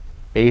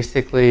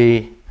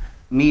basically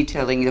me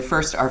telling you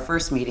our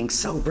first meeting,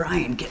 so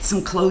Brian, get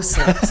some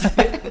close-ups.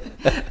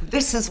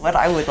 This is what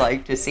I would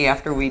like to see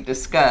after we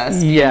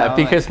discuss. Yeah, you know,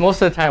 because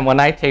most of the time when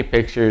I take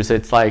pictures,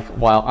 it's like,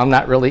 well, I'm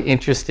not really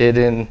interested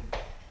in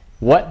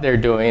what they're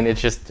doing.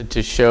 It's just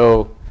to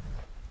show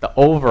the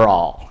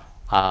overall.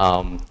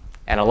 And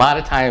a lot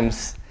of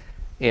times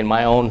in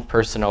my own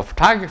personal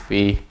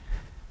photography,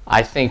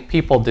 I think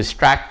people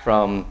distract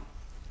from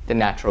the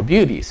natural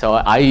beauty. So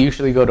I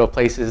usually go to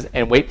places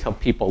and wait till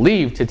people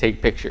leave to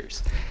take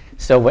pictures.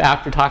 So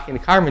after talking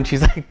to Carmen,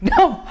 she's like,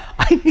 no,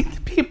 I need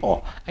the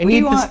people. I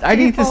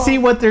need to see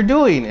what they're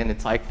doing. And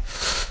it's like,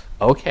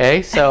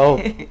 okay.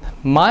 So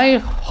my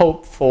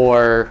hope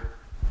for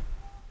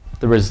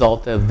the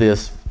result of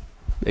this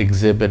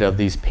exhibit of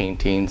these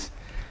paintings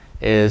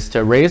is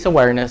to raise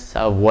awareness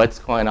of what's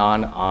going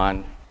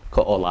on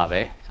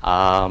Ko'olave,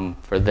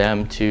 for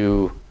them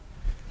to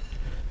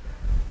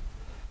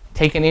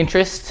take an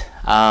interest,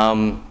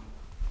 find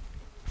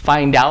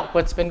out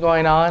what's been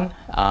going on,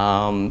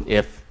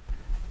 if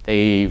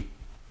they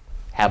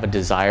have a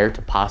desire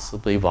to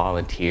possibly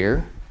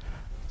volunteer,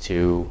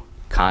 to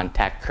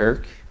contact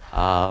Kirk,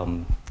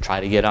 try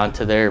to get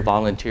onto their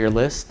volunteer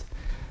list,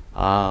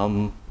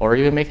 or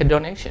even make a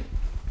donation.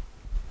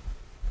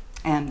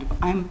 And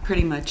I'm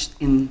pretty much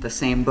in the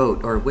same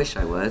boat, or wish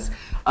I was,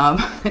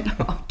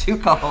 to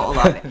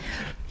Ko'olave.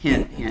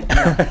 Hint, hint.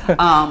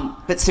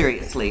 But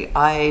seriously,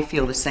 I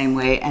feel the same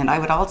way. And I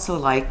would also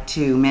like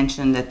to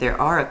mention that there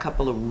are a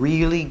couple of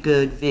really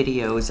good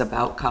videos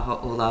about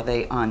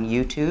Ko'olave on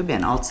YouTube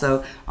and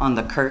also on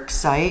the Kirk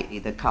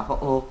site, the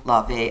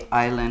Ko'olave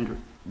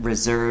Island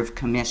Reserve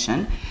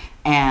Commission.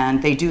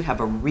 And they do have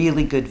a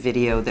really good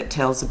video that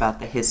tells about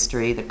the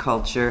history, the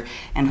culture,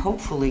 and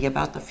hopefully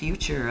about the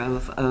future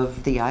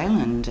of the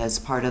island as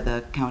part of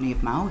the County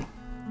of Maui.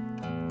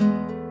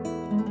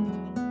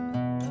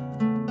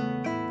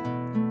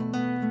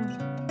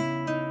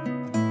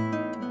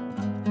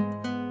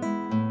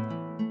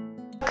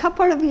 A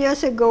couple of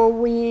years ago,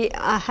 we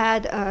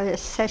had a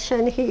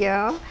session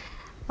here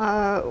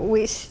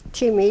with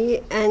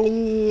Timmy, and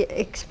he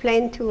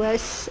explained to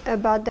us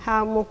about the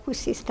Haumoku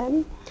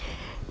system.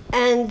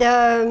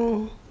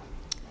 And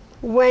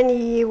when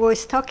he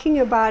was talking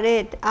about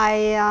it,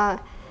 I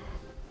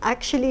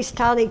actually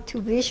started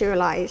to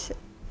visualize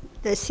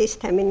the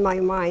system in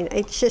my mind.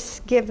 It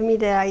just gave me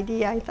the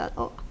idea. I thought,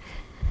 oh,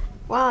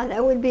 wow,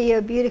 that would be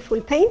a beautiful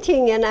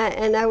painting. And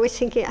I was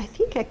thinking, I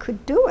think I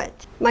could do it.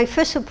 My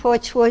first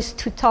approach was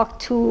to talk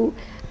to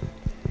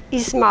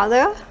his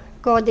mother,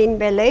 Gordine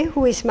Bellet,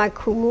 who is my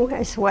kumu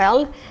as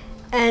well.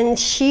 And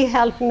she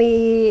helped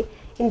me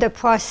in the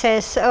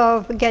process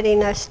of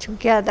getting us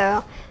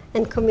together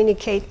and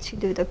communicate to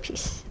do the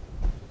piece.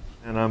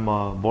 And I'm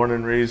born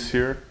and raised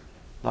here,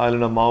 the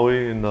island of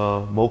Maui, in the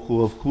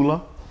Moku of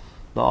Kula,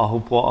 the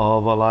Ahupua'a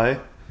of Alai.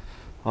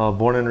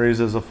 Born and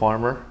raised as a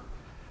farmer.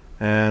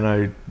 And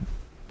I've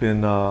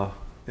been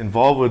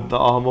involved with the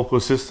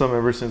Ahamoku system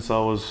ever since I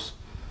was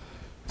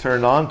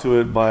turned on to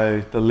it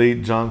by the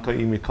late John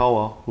Ka'i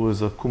Makawao, who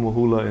was a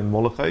kumuhula in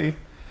Molokai.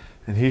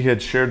 And he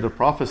had shared the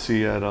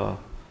prophecy at a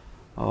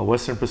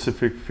Western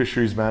Pacific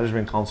Fisheries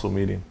Management Council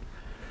meeting.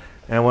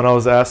 And when I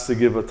was asked to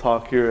give a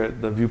talk here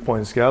at the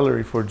Viewpoints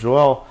Gallery for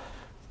Joelle,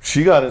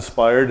 she got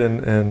inspired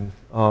and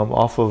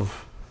off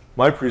of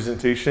my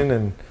presentation,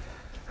 and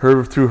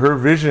through her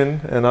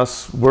vision and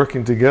us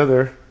working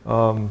together,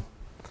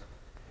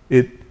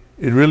 it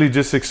really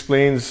just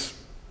explains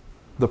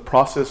the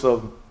process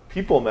of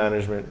people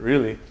management,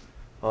 really,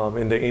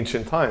 in the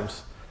ancient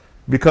times.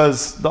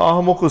 Because the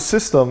Ahamoku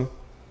system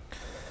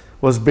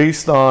was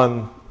based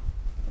on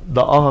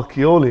the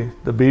ahakioli,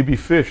 the baby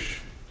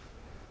fish.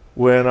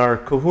 When our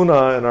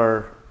kahuna and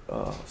our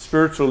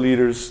spiritual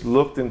leaders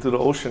looked into the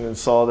ocean and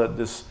saw that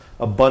this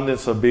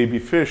abundance of baby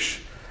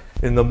fish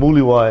in the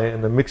muliwai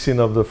and the mixing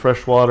of the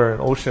fresh water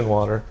and ocean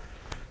water,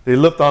 they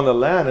looked on the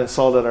land and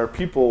saw that our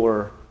people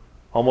were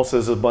almost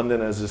as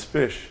abundant as this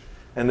fish.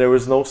 And there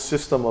was no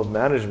system of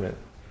management.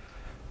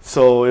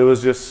 So it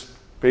was just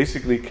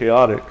basically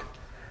chaotic.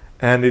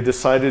 And they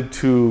decided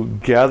to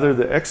gather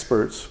the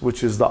experts,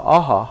 which is the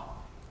aha,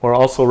 or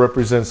also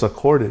represents a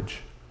cordage.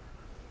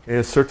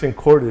 a certain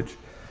cordage.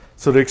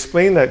 So to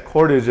explain that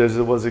cordage, as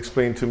it was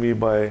explained to me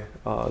by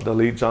the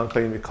late John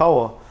Kai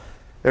Makawao,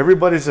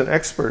 everybody's an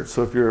expert.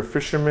 So if you're a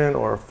fisherman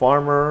or a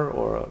farmer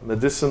or a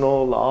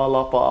medicinal,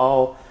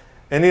 la'alapa'ao,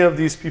 any of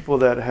these people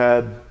that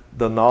had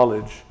the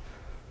knowledge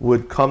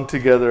would come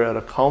together at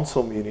a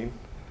council meeting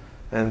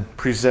and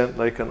present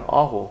like an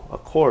aho, a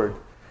cord.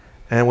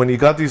 And when you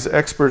got these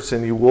experts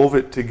and you wove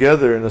it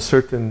together in a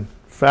certain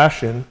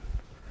fashion,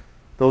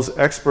 those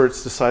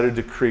experts decided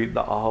to create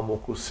the aha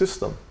moku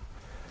system,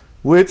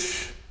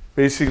 which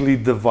basically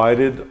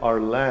divided our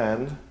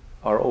land,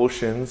 our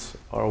oceans,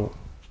 our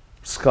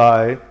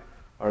sky,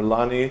 our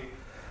lani,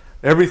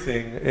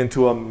 everything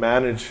into a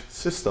managed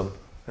system.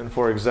 And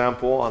for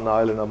example, on the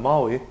island of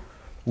Maui,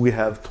 we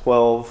have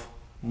 12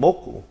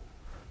 moku,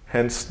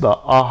 hence the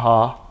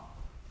aha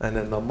and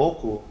then the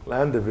moku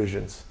land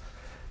divisions.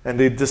 And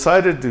they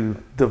decided to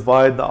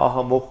divide the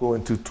aha moku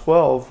into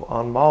 12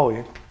 on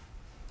Maui,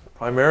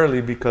 primarily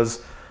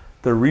because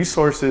the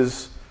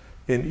resources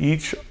in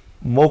each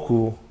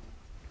moku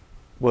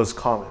was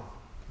common.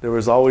 There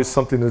was always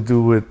something to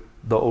do with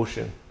the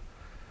ocean.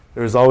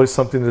 There was always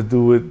something to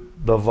do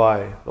with the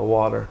vai, the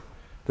water.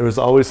 There was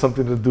always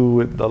something to do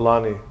with the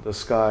lani, the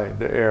sky,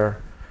 the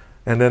air,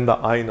 and then the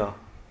aina.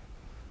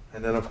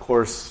 And then of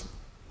course,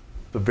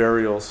 the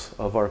burials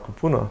of our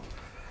kupuna.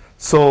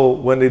 So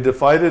when they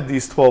divided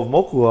these 12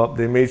 moku up,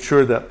 they made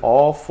sure that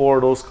all 4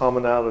 of those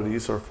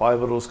commonalities, or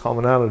 5 of those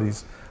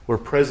commonalities, were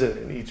present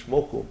in each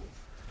moku.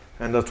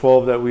 And the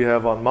 12 that we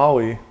have on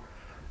Maui,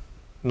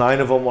 9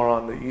 of them are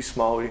on the East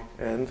Maui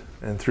end,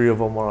 and 3 of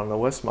them are on the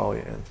West Maui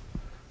end,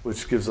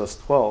 which gives us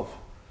 12.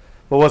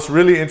 But what's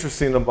really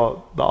interesting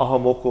about the aha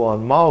moku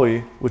on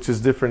Maui, which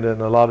is different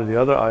than a lot of the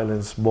other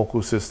islands'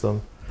 moku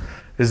system,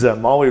 is that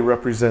Maui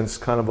represents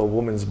kind of a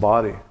woman's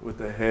body with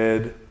the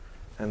head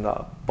and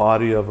the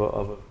body of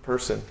a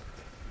person.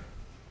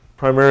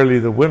 Primarily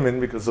the women,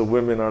 because the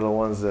women are the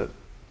ones that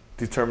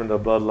determine the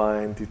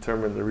bloodline,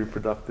 determine the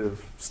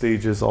reproductive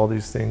stages, all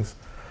these things.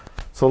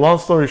 So long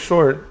story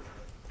short,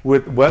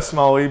 with West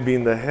Maui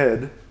being the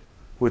head,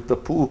 with the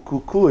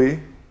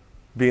Pu'ukukui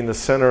being the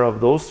center of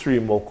those 3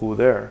 moku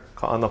there,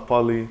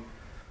 Ka'anapali,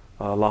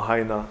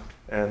 Lahaina,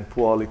 and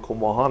Puali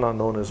Komohana,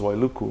 known as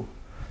Wailuku.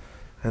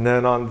 And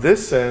then on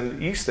this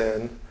end, east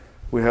end,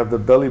 we have the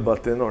belly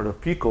button, or the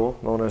piko,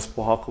 known as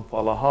Pohaku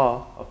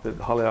Palaha, up at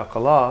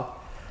Haleakala,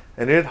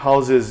 and it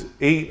houses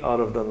 8 out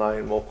of the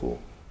 9 moku.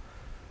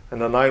 And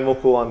the 9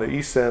 moku on the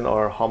east end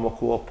are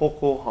Hamaku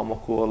Apoko,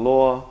 Hamaku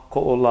Aloa,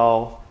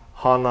 Ko'olau,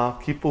 Hana,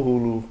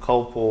 Kipuhulu,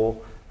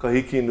 Kaupo,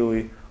 Kahiki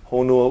Nui,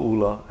 Honua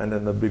Ula, and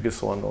then the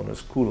biggest one known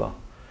as Kula.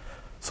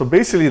 So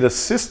basically the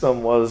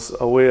system was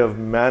a way of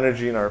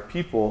managing our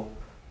people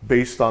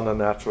based on the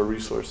natural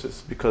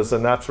resources, because the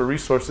natural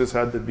resources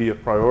had to be a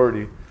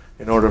priority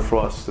in order for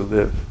us to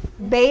live.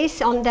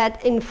 Based on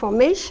that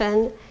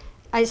information,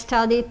 I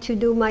started to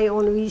do my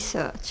own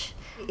research.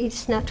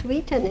 It's not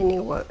written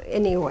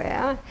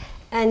anywhere,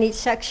 and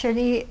it's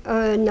actually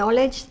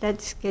knowledge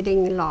that's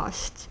getting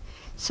lost.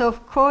 So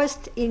of course,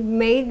 it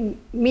made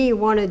me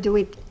want to do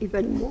it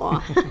even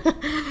more.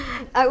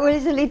 I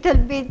was a little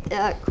bit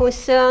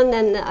concerned,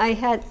 and I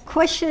had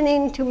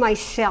questioning to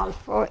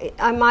myself, or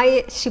am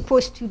I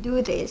supposed to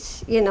do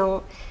this, you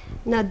know,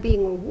 not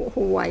being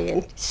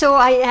Hawaiian. So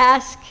I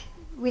asked,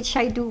 which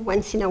I do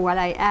once in a while,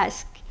 I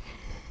ask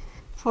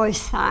for a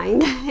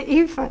sign,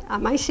 if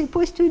am I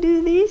supposed to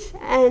do this?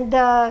 And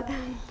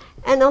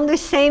on the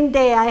same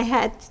day, I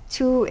had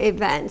 2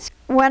 events.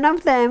 One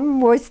of them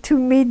was to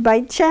meet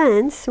by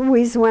chance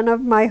with one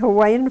of my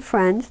Hawaiian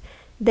friends,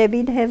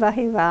 David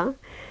Heva,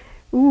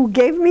 who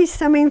gave me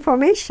some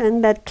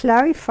information that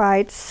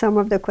clarified some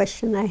of the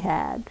questions I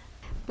had.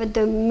 But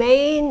the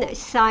main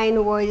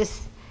sign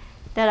was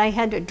that I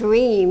had a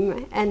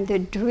dream, and the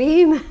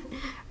dream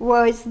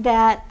was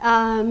that,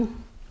 I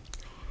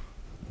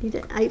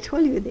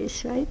told you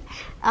this, right?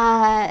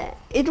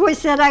 It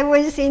was that I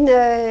was in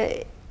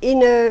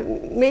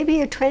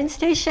maybe a train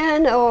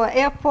station or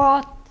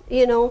airport,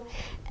 you know,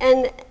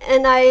 and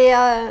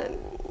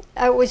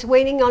I was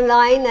waiting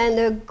online, and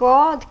a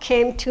guard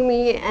came to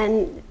me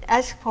and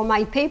asked for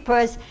my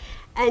papers,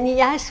 and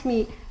he asked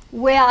me,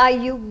 "Where are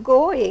you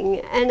going?"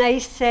 And I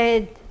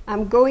said,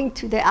 "I'm going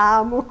to the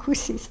Aomoku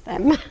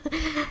system."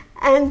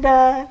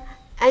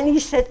 And he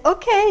said,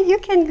 "Okay, you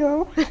can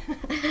go."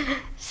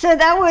 So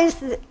that was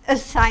a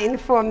sign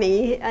for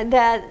me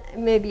that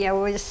maybe I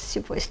was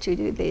supposed to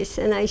do this.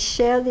 And I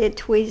shared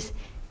it with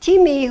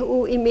Timmy,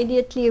 who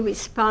immediately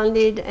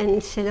responded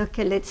and said,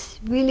 "Okay, let's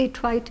really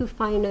try to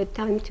find a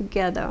time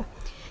together."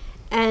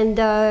 And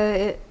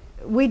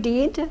we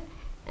did.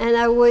 And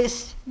I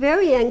was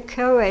very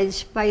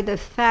encouraged by the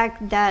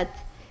fact that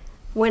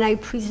when I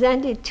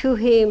presented to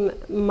him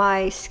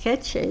my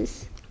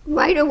sketches,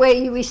 right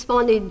away he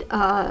responded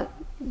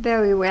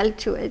very well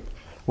to it.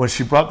 When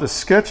she brought the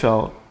sketch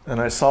out and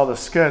I saw the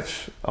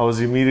sketch, I was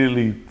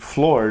immediately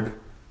floored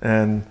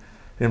and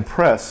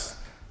impressed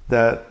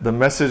that the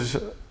message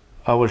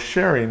I was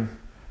sharing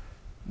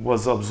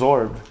was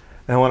absorbed.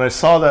 And when I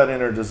saw that in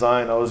her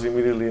design, I was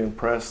immediately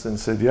impressed and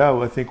said, yeah,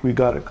 well, I think we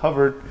got it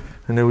covered.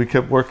 And then we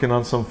kept working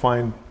on some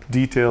fine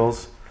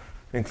details,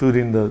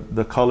 including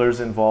the colors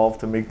involved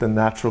to make the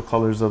natural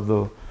colors of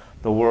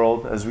the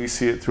world as we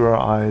see it through our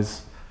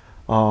eyes.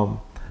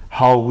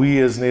 How we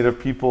as Native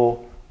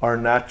people are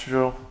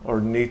natural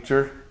or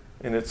nature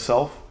in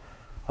itself.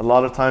 A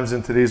lot of times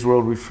in today's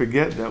world we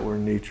forget that we're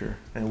nature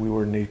and we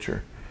were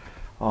nature.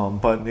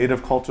 But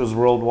Native cultures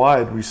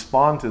worldwide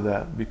respond to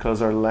that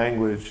because our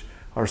language,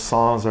 our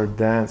songs, our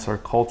dance, our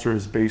culture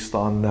is based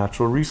on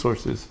natural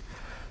resources.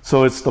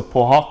 So it's the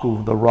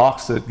pohaku, the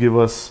rocks, that give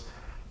us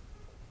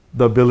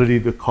the ability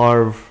to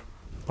carve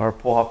our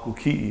pohaku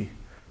ki'i,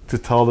 to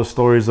tell the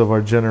stories of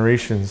our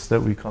generations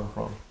that we come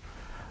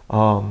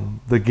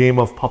from. The game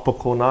of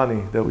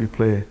papakonani that we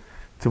play,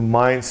 to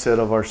mindset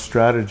of our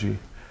strategy,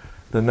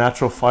 the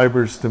natural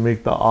fibers to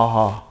make the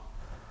aha.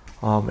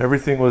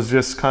 Everything was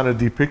just kind of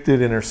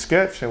depicted in her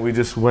sketch, and we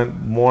just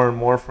went more and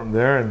more from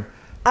there. And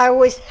I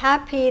was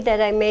happy that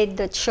I made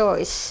the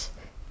choice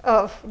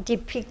of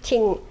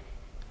depicting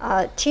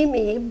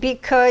Timmy,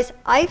 because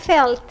I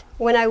felt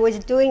when I was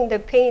doing the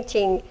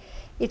painting,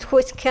 it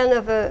was kind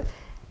of a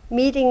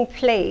meeting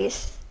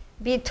place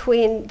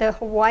between the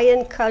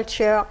Hawaiian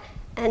culture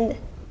and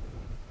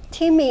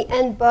Timmy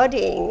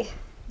embodying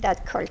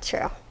that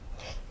culture.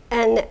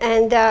 And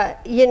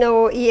you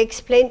know, he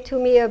explained to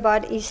me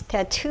about his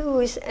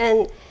tattoos,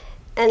 and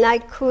I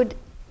could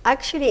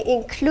actually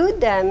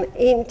include them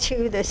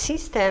into the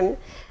system.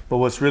 But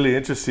what's really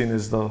interesting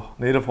is the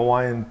Native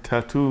Hawaiian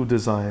tattoo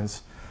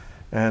designs.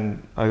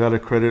 And I got to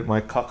credit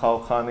my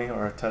kakao kani,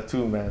 or a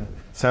tattoo man,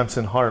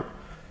 Samson Harp.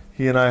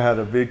 He and I had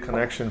a big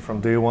connection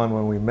from day one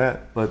when we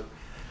met. But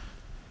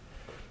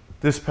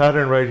this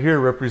pattern right here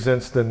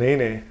represents the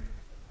nene.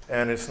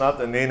 And it's not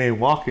the nene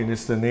walking,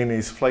 it's the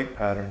nene's flight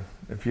pattern.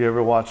 If you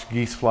ever watch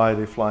geese fly,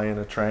 they fly in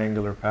a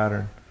triangular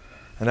pattern.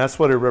 And that's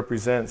what it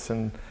represents.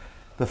 And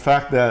the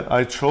fact that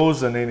I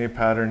chose the nene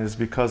pattern is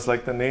because,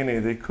 like the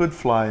nene, they could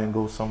fly and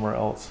go somewhere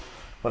else.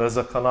 But as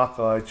a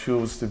Kanaka, I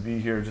chose to be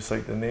here just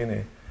like the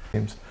nene.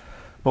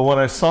 But when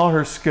I saw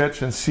her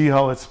sketch and see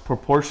how it's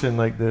proportioned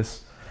like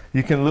this,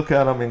 you can look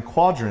at them in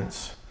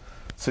quadrants.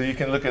 So you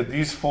can look at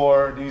these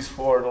four, those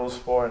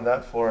four, and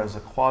that four as a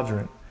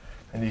quadrant.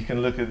 And you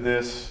can look at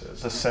this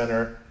as a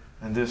center,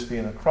 and this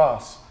being a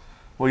cross.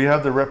 Well, you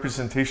have the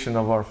representation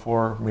of our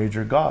four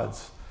major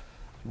gods.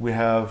 We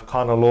have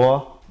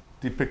Kanaloa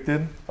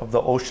depicted, of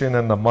the ocean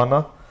and the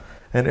mana,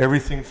 and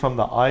everything from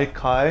the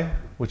Aikai,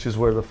 which is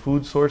where the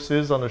food source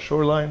is on the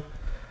shoreline,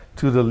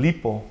 to the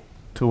Lipo,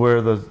 to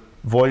where the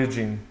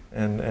voyaging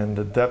and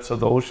the depths of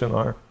the ocean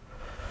are.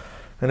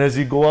 And as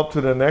you go up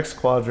to the next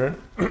quadrant,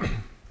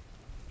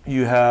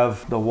 you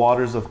have the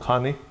waters of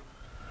Kani.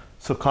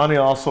 So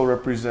Kani also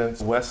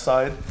represents west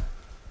side.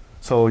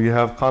 So you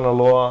have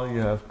Kanaloa, you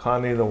have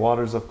Kani, the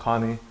waters of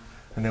Kani,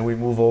 and then we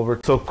move over.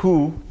 So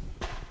Ku,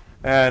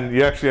 and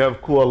you actually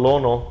have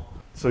Kualono.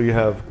 So you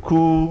have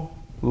Ku,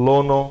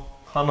 Lono,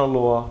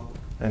 Kanaloa,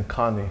 and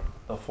Kani,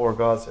 the four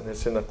gods, and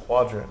it's in a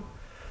quadrant.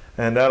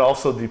 And that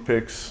also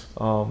depicts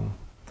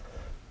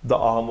the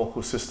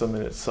Ahamoku system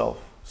in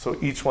itself. So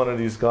each one of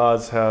these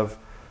gods have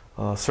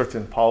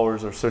certain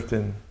powers or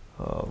certain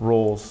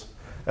roles.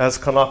 As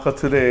Kanaka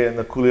today and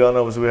the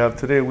Kuleanas we have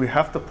today, we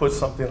have to put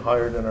something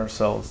higher than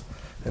ourselves.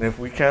 And if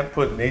we can't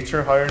put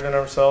nature higher than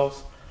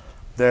ourselves,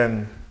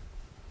 then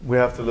we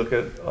have to look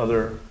at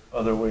other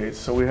ways.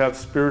 So we have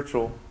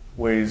spiritual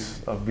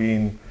ways of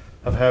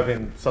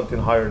having something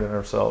higher than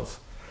ourselves.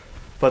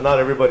 But not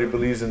everybody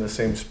believes in the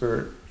same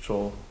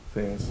spiritual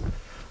things.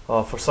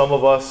 For some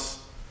of us,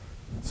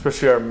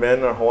 especially our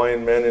men, our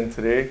Hawaiian men in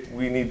today,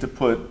 we need to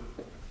put,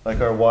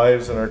 like, our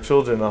wives and our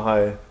children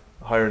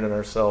higher than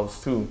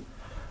ourselves too.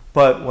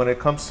 But when it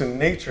comes to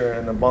nature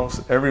and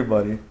amongst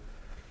everybody,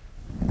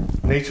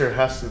 nature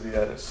has to be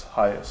at its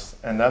highest.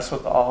 And that's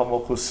what the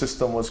Ahamoku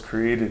system was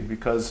created,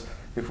 because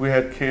if we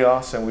had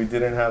chaos and we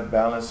didn't have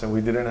balance and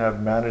we didn't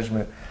have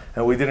management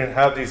and we didn't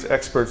have these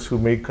experts who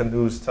make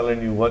canoes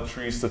telling you what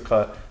trees to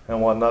cut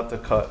and what not to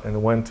cut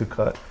and when to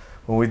cut,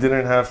 when we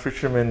didn't have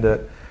fishermen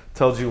that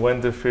tells you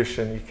when to fish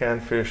and you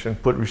can't fish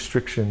and put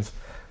restrictions,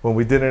 when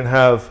we didn't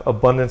have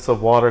abundance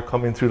of water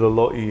coming through the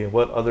lo'i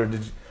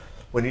and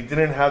when you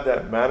didn't have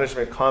that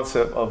management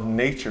concept of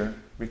nature,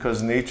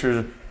 because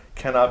nature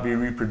cannot be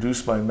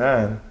reproduced by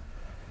man,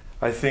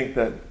 I think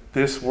that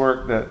this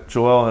work that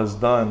Joel has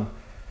done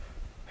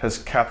has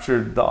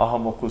captured the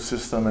Ahamoku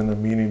system and the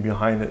meaning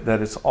behind it,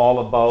 that it's all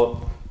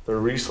about the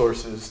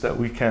resources that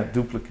we can't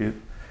duplicate.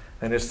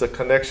 And it's the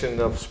connection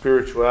of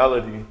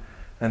spirituality,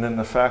 and then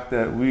the fact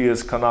that we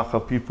as Kanaka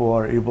people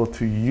are able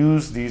to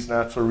use these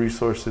natural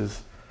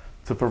resources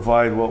to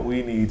provide what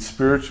we need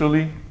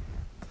spiritually,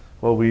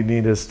 what we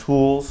need as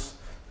tools,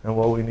 and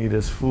what we need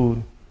as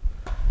food.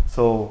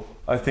 So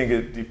I think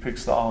it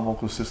depicts the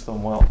Ahamoku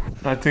system well.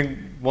 I think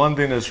one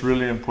thing that's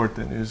really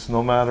important is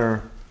no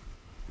matter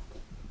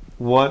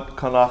what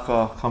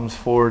Kanaka comes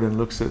forward and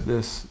looks at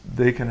this,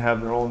 they can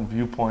have their own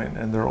viewpoint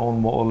and their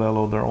own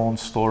mo'olelo, their own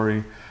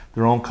story,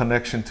 their own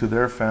connection to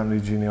their family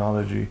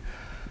genealogy.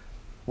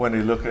 when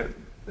they look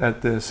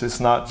at this. It's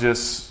not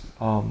just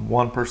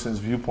one person's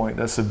viewpoint.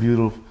 That's the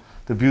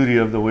beauty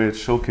of the way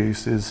it's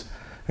showcased is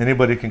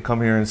anybody can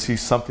come here and see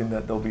something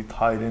that they'll be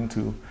tied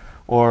into,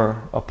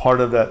 or a part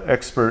of that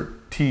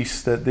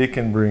expertise that they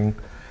can bring,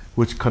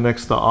 which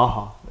connects the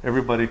aha.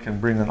 Everybody can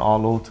bring an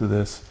alo to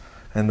this,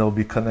 and they'll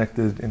be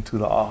connected into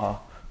the aha,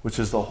 which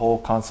is the whole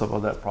concept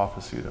of that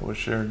prophecy that was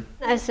shared.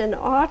 As an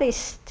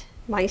artist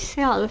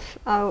myself,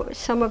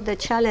 some of the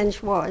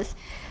challenge was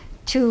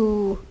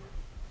to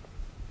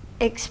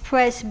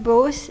express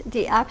both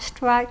the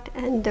abstract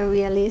and the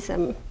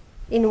realism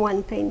in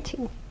one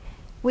painting,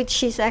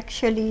 which is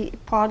actually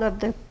part of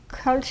the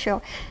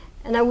culture.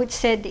 And I would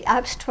say the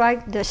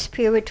abstract, the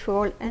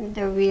spiritual, and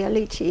the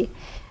reality,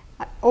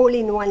 all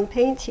in one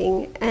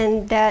painting.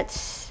 And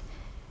that's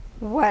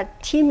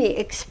what Timmy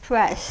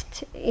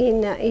expressed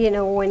in,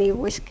 when he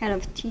was kind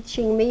of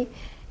teaching me.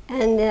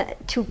 And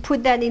to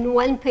put that in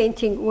one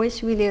painting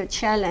was really a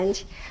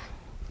challenge.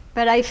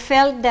 But I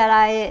felt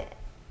that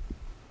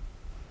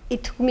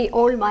it took me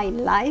all my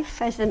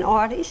life as an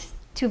artist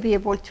to be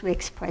able to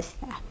express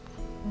that.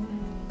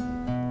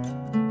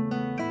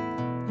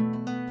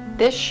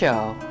 This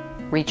show,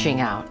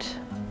 Reaching Out,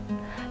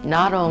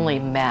 not only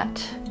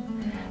met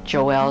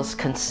Joelle's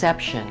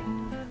conception,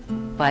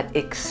 but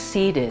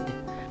exceeded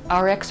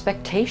our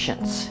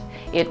expectations.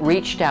 It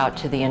reached out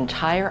to the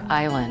entire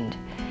island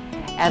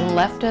and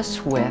left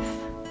us with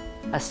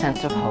a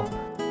sense of hope.